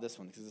a lot for this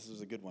one because this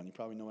was a good one. You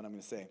probably know what I'm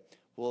going to say.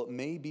 Well, it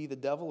may be the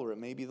devil or it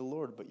may be the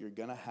Lord, but you're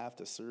going to have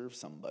to serve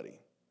somebody.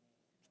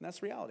 And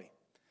that's reality,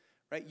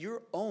 right?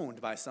 You're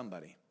owned by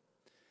somebody.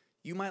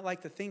 You might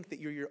like to think that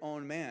you're your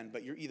own man,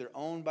 but you're either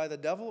owned by the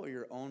devil or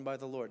you're owned by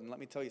the Lord. And let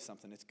me tell you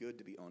something. It's good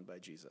to be owned by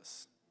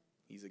Jesus.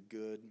 He's a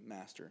good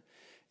master.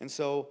 And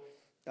so,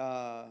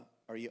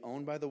 are you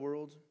owned by the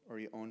world or are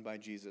you owned by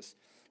Jesus?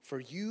 For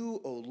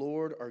you, O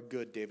Lord, are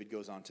good, David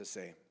goes on to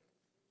say.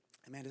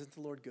 And man, isn't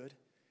the Lord good?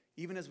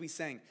 Even as we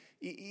sang,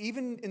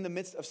 even in the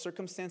midst of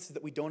circumstances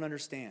that we don't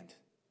understand.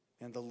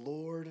 And the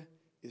Lord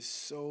is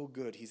so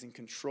good. He's in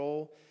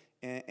control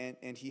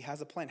and he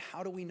has a plan.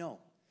 How do we know?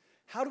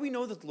 How do we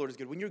know that the Lord is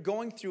good? When you're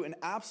going through an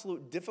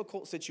absolute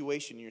difficult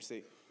situation, you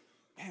say,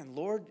 man,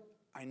 Lord,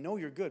 I know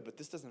you're good, but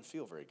this doesn't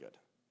feel very good.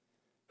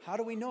 How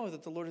do we know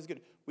that the Lord is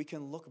good? We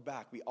can look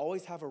back. We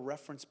always have a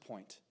reference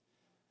point,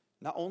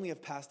 not only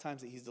of past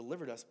times that he's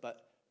delivered us,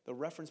 but the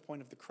reference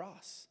point of the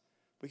cross.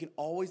 We can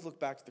always look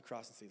back to the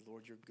cross and say,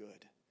 Lord, you're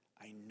good.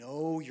 I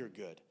know you're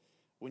good.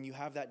 When you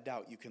have that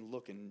doubt, you can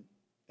look and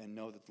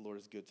know that the Lord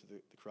is good to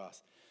the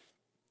cross.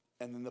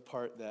 And then the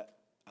part that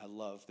I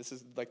love, this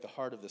is like the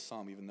heart of the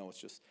psalm, even though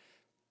it's just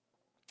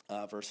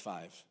verse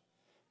 5.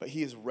 But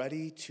he is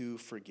ready to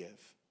forgive.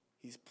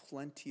 He's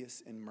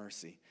plenteous in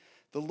mercy.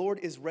 The Lord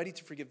is ready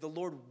to forgive. The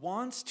Lord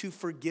wants to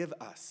forgive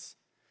us.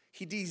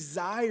 He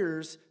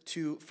desires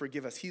to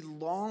forgive us. He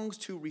longs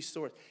to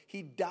restore us.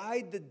 He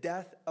died the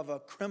death of a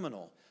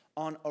criminal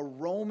on a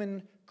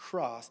Roman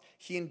cross.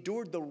 He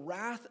endured the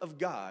wrath of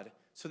God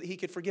so that he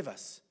could forgive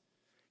us.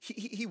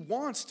 He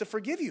wants to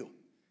forgive you.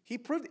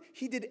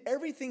 He did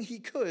everything he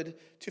could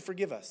to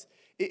forgive us.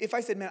 If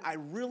I said, man, I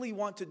really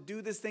want to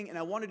do this thing and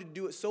I wanted to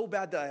do it so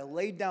bad that I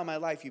laid down my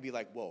life, you'd be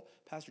like, whoa,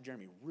 Pastor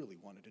Jeremy really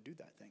wanted to do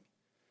that thing.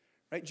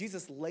 Right?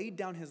 Jesus laid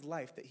down his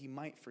life that he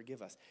might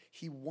forgive us.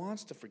 He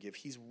wants to forgive.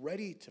 He's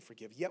ready to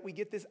forgive. Yet we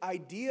get this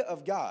idea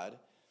of God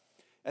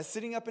as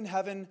sitting up in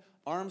heaven,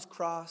 arms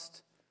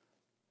crossed,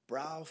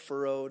 brow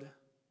furrowed,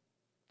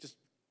 just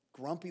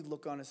grumpy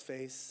look on his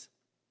face,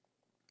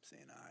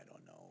 saying, I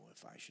don't know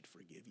if I should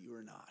forgive you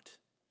or not.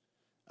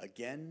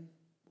 Again,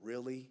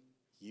 really,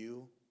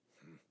 you?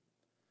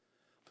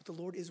 But the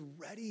Lord is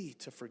ready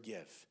to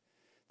forgive.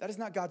 That is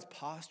not God's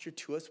posture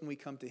to us when we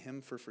come to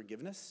him for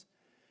forgiveness.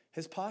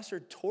 His posture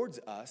towards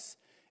us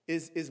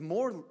is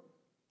more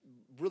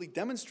really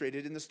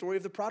demonstrated in the story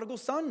of the prodigal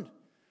son.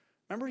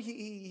 Remember,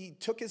 he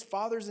took his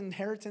father's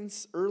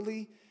inheritance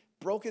early,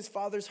 broke his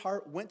father's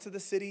heart, went to the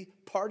city,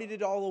 partied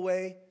it all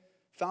away,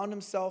 found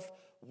himself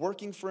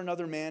working for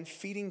another man,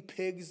 feeding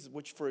pigs,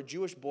 which for a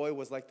Jewish boy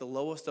was like the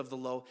lowest of the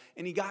low.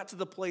 And he got to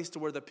the place to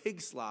where the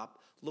pig slop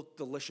looked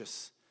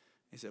delicious.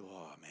 He said,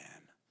 oh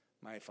man,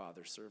 my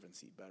father's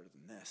servants eat better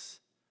than this.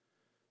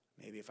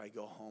 Maybe if I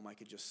go home, I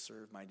could just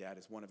serve my dad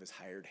as one of his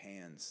hired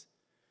hands.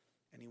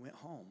 And he went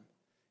home,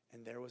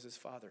 and there was his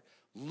father,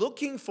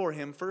 looking for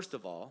him, first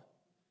of all.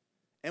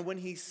 And when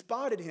he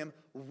spotted him,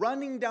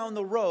 running down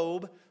the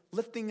robe,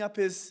 lifting up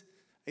his,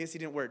 I guess he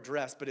didn't wear a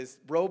dress, but his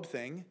robe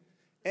thing,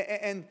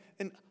 and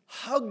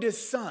hugged his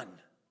son.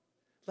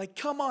 Like,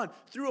 come on,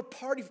 through a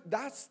party.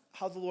 That's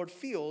how the Lord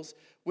feels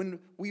when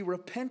we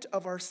repent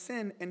of our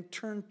sin and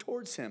turn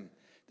towards him.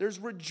 There's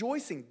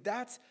rejoicing.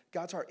 That's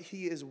God's heart.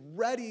 He is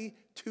ready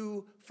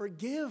to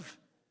forgive.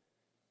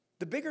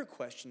 The bigger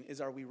question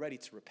is, are we ready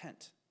to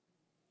repent?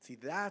 See,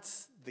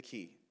 that's the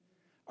key.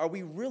 Are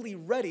we really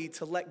ready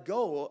to let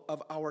go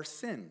of our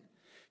sin?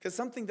 Because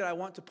something that I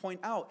want to point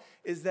out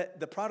is that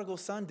the prodigal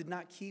son did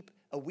not keep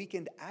a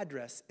weekend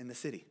address in the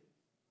city.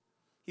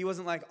 He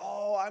wasn't like,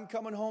 oh, I'm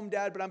coming home,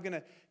 Dad, but I'm going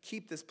to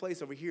keep this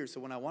place over here. So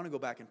when I want to go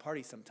back and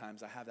party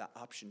sometimes, I have that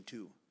option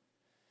too.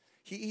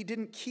 He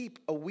didn't keep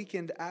a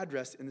weekend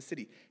address in the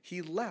city.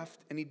 He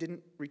left and he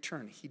didn't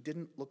return. He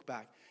didn't look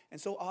back.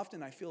 And so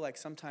often I feel like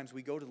sometimes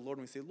we go to the Lord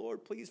and we say,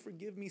 Lord, please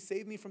forgive me,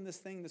 save me from this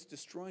thing that's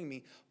destroying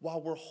me,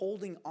 while we're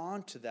holding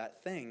on to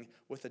that thing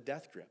with a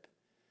death grip.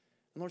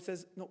 And the Lord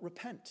says, no,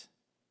 repent.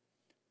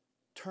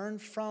 Turn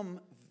from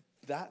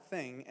that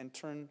thing and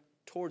turn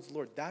towards the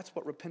Lord. That's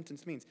what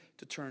repentance means,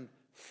 to turn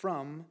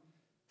from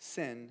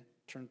sin,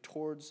 turn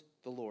towards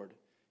the Lord.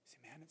 You say,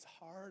 man, it's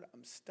hard.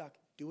 I'm stuck.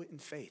 Do it in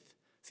faith.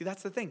 See,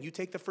 that's the thing. You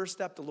take the first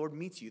step, the Lord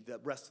meets you the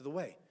rest of the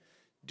way.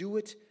 Do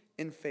it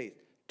in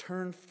faith.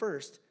 Turn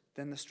first,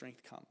 then the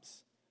strength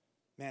comes.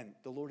 Man,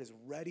 the Lord is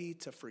ready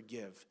to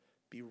forgive.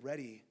 Be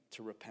ready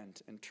to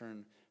repent and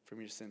turn from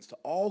your sins. To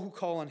all who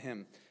call on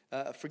him,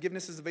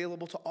 forgiveness is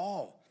available to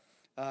all.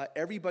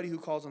 Everybody who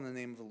calls on the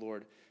name of the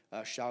Lord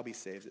shall be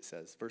saved, it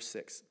says. Verse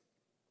 6.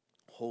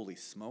 Holy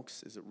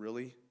smokes, is it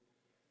really?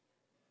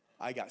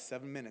 I got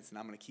 7 minutes, and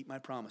I'm going to keep my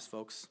promise,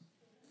 folks.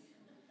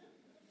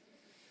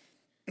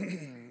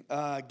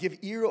 Give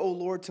ear, O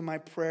Lord, to my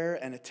prayer,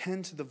 and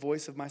attend to the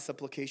voice of my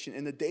supplication.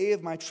 In the day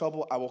of my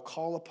trouble, I will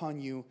call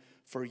upon you,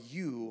 for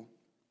you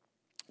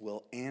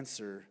will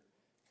answer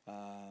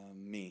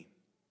me.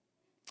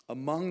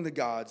 Among the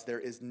gods, there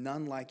is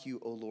none like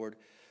you, O Lord,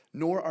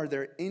 nor are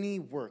there any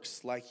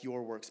works like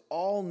your works.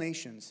 All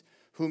nations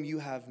whom you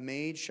have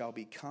made shall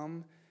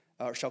come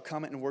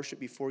and worship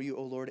before you,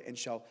 O Lord, and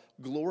shall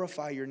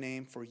glorify your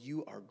name, for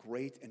you are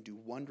great and do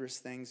wondrous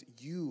things.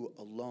 You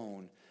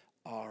alone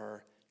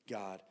are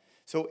God.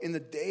 So in the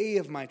day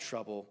of my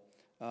trouble,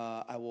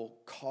 I will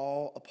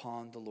call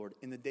upon the Lord.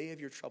 In the day of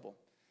your trouble.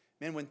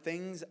 Man, when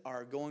things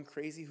are going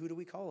crazy, who do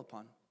we call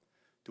upon?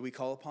 Do we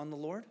call upon the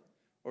Lord?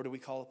 Or do we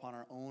call upon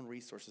our own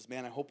resources?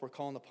 Man, I hope we're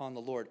calling upon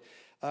the Lord.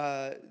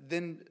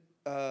 Then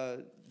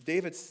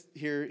David's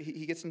here,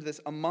 he gets into this.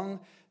 Among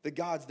the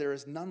gods, there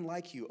is none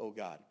like you, O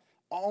God.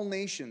 All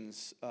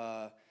nations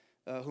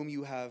whom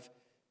you have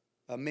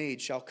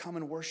made shall come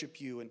and worship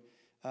you.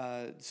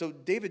 And so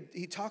David,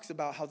 he talks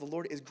about how the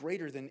Lord is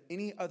greater than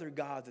any other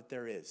God that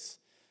there is.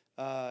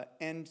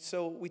 And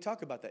so we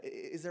talk about that.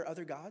 Is there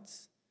other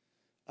gods?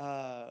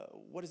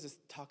 What does this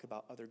talk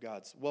about, other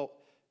gods? Well,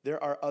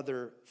 there are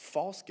other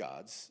false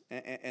gods,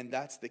 and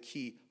that's the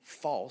key,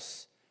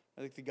 false.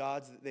 I think the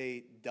gods that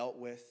they dealt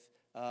with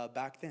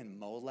back then,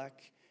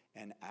 Molech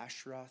and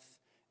Ashtaroth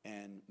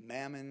and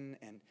Mammon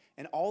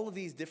and all of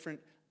these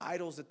different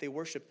idols that they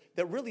worship,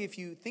 that really, if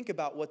you think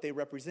about what they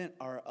represent,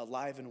 are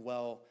alive and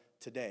well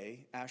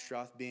today.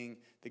 Ashtaroth being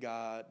the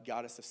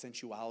goddess of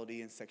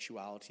sensuality and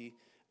sexuality.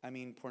 I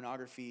mean,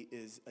 pornography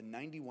is a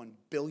 $91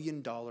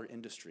 billion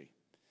industry.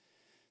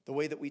 The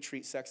way that we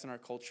treat sex in our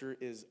culture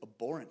is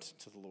abhorrent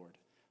to the Lord.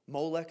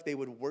 Molech, they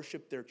would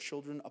worship their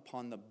children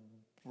upon the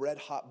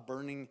red-hot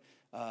burning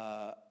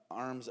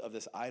arms of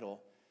this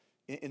idol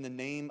in the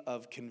name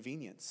of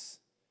convenience.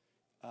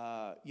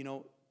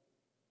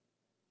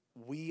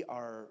 We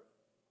are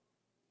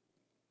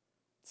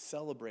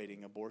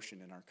celebrating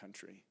abortion in our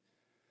country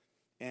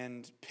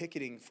and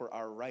picketing for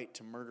our right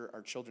to murder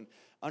our children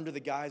under the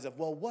guise of,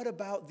 well, what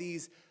about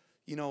these,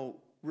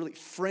 really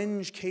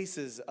fringe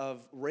cases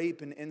of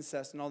rape and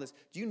incest and all this?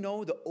 Do you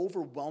know the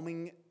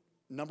overwhelming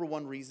number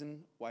one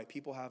reason why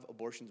people have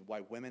abortions,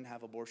 why women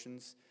have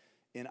abortions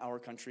in our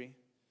country,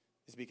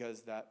 is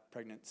because that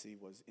pregnancy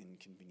was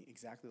inconvenient,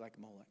 exactly like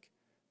Molech.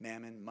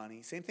 Mammon,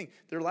 money, same thing.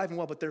 They're alive and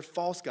well, but they're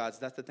false gods.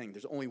 That's the thing.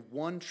 There's only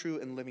one true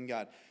and living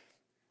God.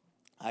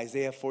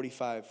 Isaiah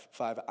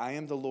 45:5, I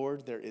am the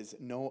Lord, there is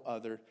no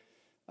other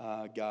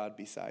God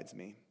besides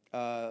me.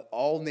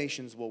 All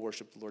nations will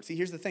worship the Lord. See,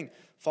 here's the thing.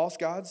 False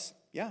gods,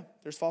 yeah,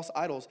 there's false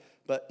idols,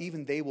 but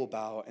even they will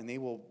bow and they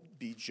will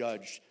be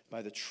judged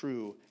by the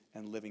true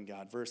and living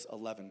God. Verse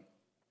 11,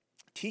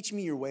 teach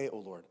me your way, O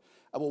Lord.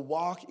 I will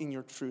walk in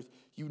your truth.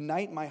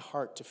 Unite my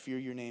heart to fear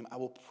your name. I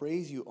will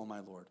praise you, O my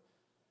Lord.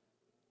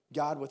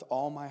 God, with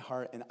all my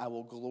heart, and I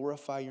will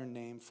glorify your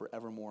name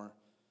forevermore.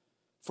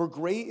 For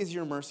great is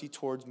your mercy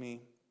towards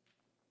me,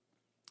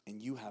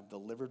 and you have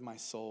delivered my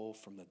soul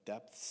from the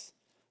depths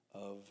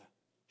of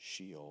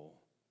Sheol.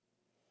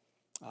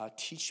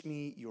 Teach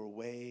me your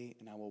way,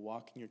 and I will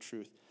walk in your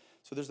truth.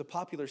 So there's a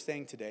popular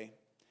saying today,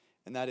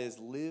 and that is,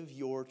 live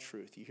your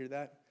truth. You hear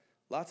that?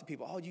 Lots of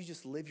people, you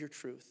just live your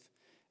truth.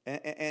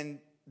 And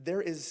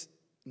there is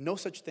no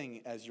such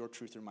thing as your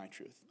truth or my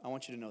truth. I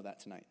want you to know that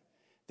tonight.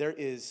 There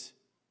is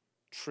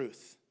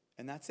truth,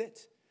 and that's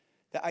it.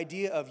 The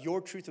idea of your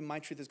truth and my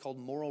truth is called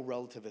moral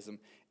relativism,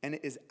 and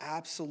it is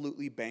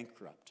absolutely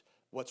bankrupt.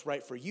 What's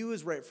right for you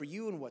is right for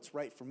you, and what's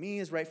right for me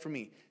is right for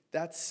me.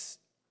 That's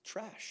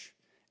trash.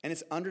 And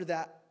it's under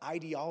that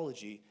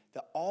ideology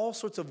that all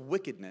sorts of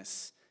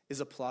wickedness is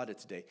applauded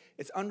today.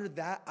 It's under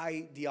that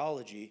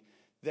ideology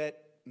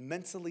that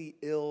mentally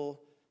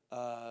ill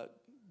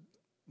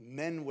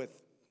men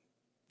with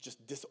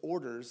just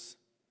disorders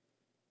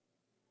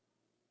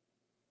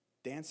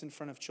dance in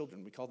front of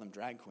children. We call them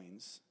drag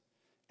queens.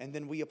 And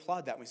then we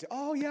applaud that. We say,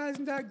 oh, yeah,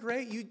 isn't that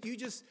great?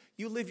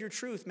 You live your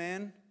truth,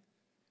 man.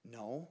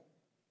 No,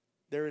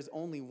 there is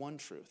only one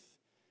truth.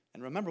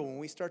 And remember, when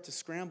we start to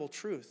scramble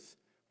truth,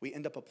 we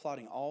end up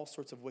applauding all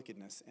sorts of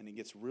wickedness, and it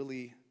gets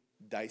really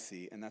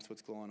dicey, and that's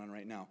what's going on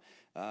right now.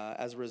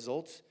 As a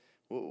result,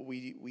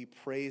 we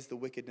praise the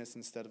wickedness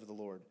instead of the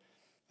Lord.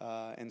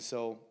 And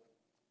so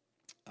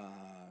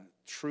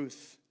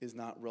truth is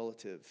not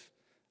relative.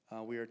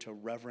 We are to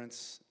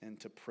reverence and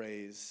to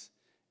praise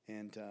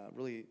and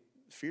really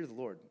fear the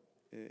Lord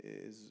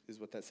is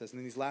what that says. And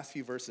in these last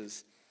few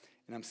verses,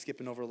 and I'm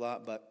skipping over a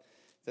lot, but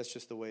that's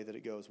just the way that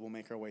it goes. We'll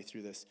make our way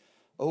through this.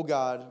 O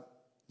God,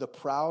 the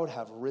proud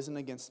have risen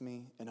against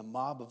me, and a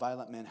mob of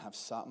violent men have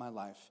sought my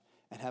life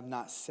and have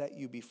not set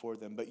you before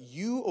them. But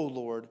you, O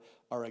Lord,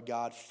 are a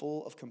God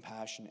full of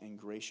compassion and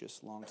gracious,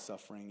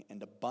 long-suffering,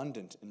 and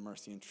abundant in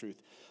mercy and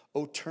truth.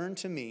 O turn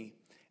to me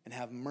and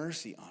have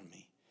mercy on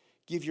me.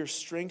 Give your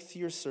strength to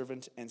your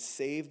servant and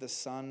save the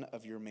son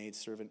of your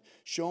maidservant.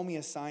 Show me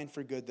a sign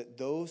for good, that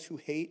those who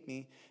hate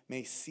me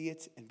may see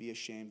it and be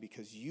ashamed,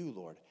 because you,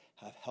 Lord,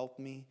 have helped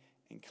me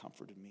and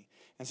comforted me.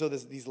 And so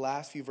these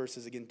last few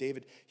verses, again,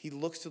 David, he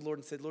looks to the Lord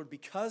and said, Lord,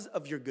 because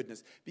of your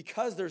goodness,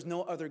 because there's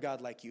no other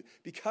God like you,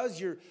 because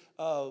you're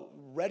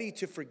ready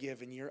to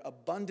forgive and you're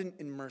abundant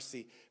in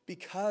mercy,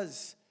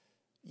 because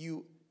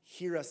you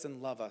hear us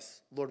and love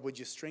us, Lord, would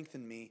you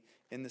strengthen me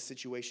in this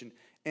situation?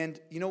 And,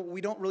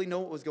 we don't really know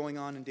what was going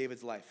on in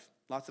David's life.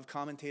 Lots of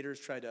commentators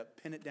try to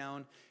pin it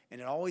down,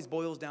 and it always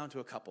boils down to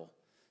a couple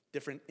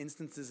different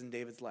instances in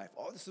David's life.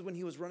 Oh, this is when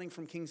he was running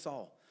from King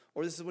Saul,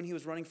 or this is when he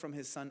was running from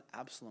his son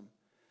Absalom.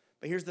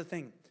 But here's the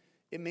thing.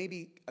 It may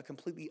be a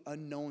completely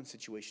unknown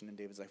situation in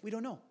David's life. We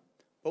don't know.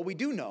 What we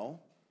do know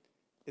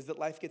is that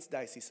life gets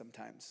dicey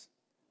sometimes.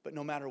 But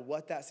no matter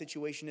what that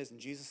situation is, and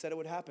Jesus said it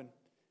would happen,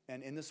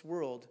 and in this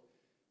world,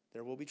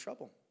 there will be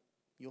trouble.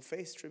 You'll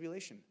face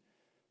tribulation.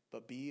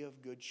 But be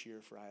of good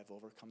cheer, for I have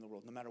overcome the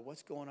world. No matter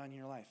what's going on in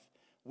your life,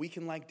 we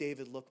can, like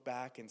David, look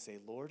back and say,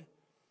 Lord,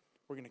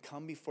 we're going to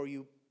come before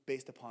you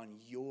based upon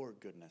your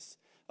goodness,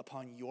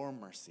 upon your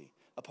mercy,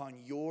 upon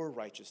your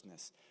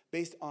righteousness,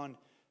 based on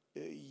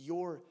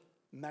your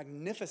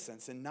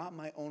magnificence and not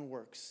my own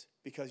works,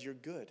 because you're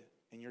good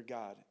and you're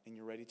God and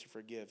you're ready to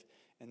forgive.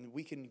 And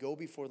we can go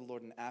before the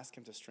Lord and ask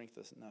him to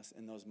strengthen us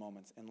in those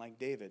moments. And like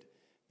David,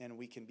 and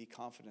we can be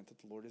confident that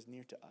the Lord is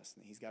near to us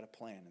and that he's got a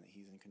plan and that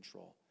he's in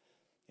control.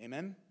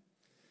 Amen?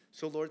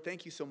 So, Lord,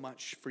 thank you so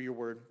much for your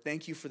word.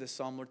 Thank you for this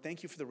psalm, Lord.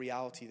 Thank you for the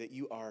reality that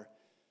you are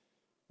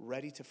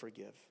ready to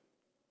forgive.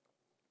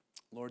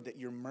 Lord, that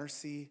your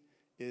mercy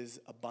is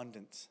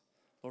abundant.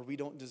 Lord, we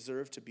don't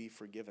deserve to be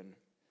forgiven.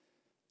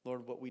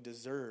 Lord, what we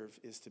deserve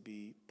is to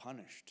be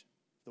punished.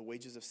 The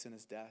wages of sin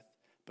is death,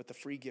 but the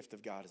free gift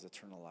of God is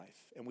eternal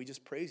life. And we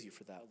just praise you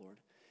for that, Lord.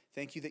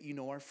 Thank you that you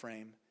know our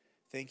frame.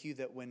 Thank you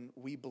that when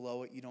we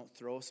blow it, you don't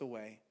throw us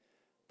away.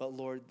 But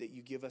Lord, that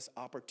you give us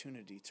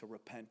opportunity to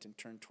repent and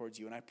turn towards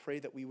you. And I pray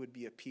that we would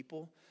be a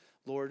people,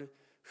 Lord,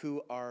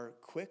 who are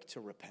quick to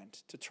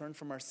repent, to turn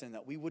from our sin,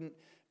 that we wouldn't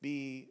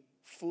be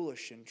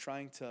foolish in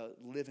trying to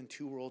live in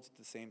two worlds at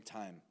the same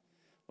time.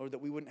 Lord,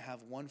 that we wouldn't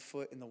have one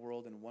foot in the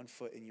world and one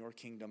foot in your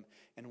kingdom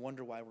and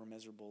wonder why we're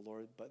miserable,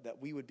 Lord, but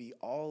that we would be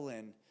all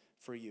in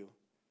for you.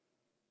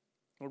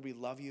 Lord, we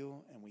love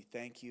you and we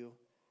thank you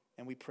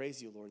and we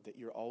praise you, Lord, that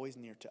you're always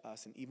near to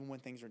us. And even when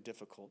things are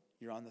difficult,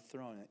 you're on the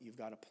throne, that you've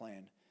got a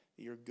plan,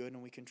 that you're good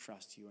and we can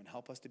trust you. And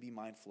help us to be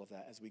mindful of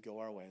that as we go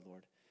our way,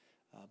 Lord.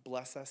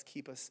 Bless us,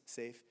 keep us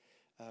safe,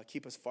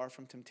 keep us far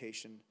from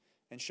temptation,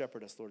 and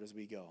shepherd us, Lord, as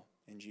we go.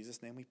 In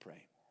Jesus' name we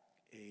pray.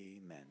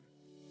 Amen.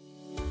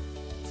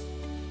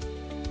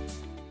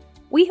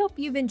 We hope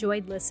you've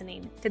enjoyed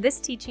listening to this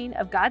teaching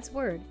of God's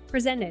Word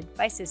presented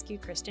by Siskiyou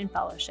Christian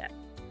Fellowship.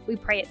 We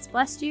pray it's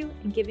blessed you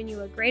and given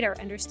you a greater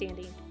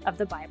understanding of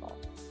the Bible.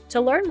 To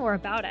learn more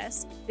about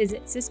us,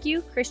 visit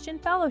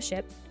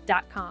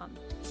SiskiyouChristianFellowship.com.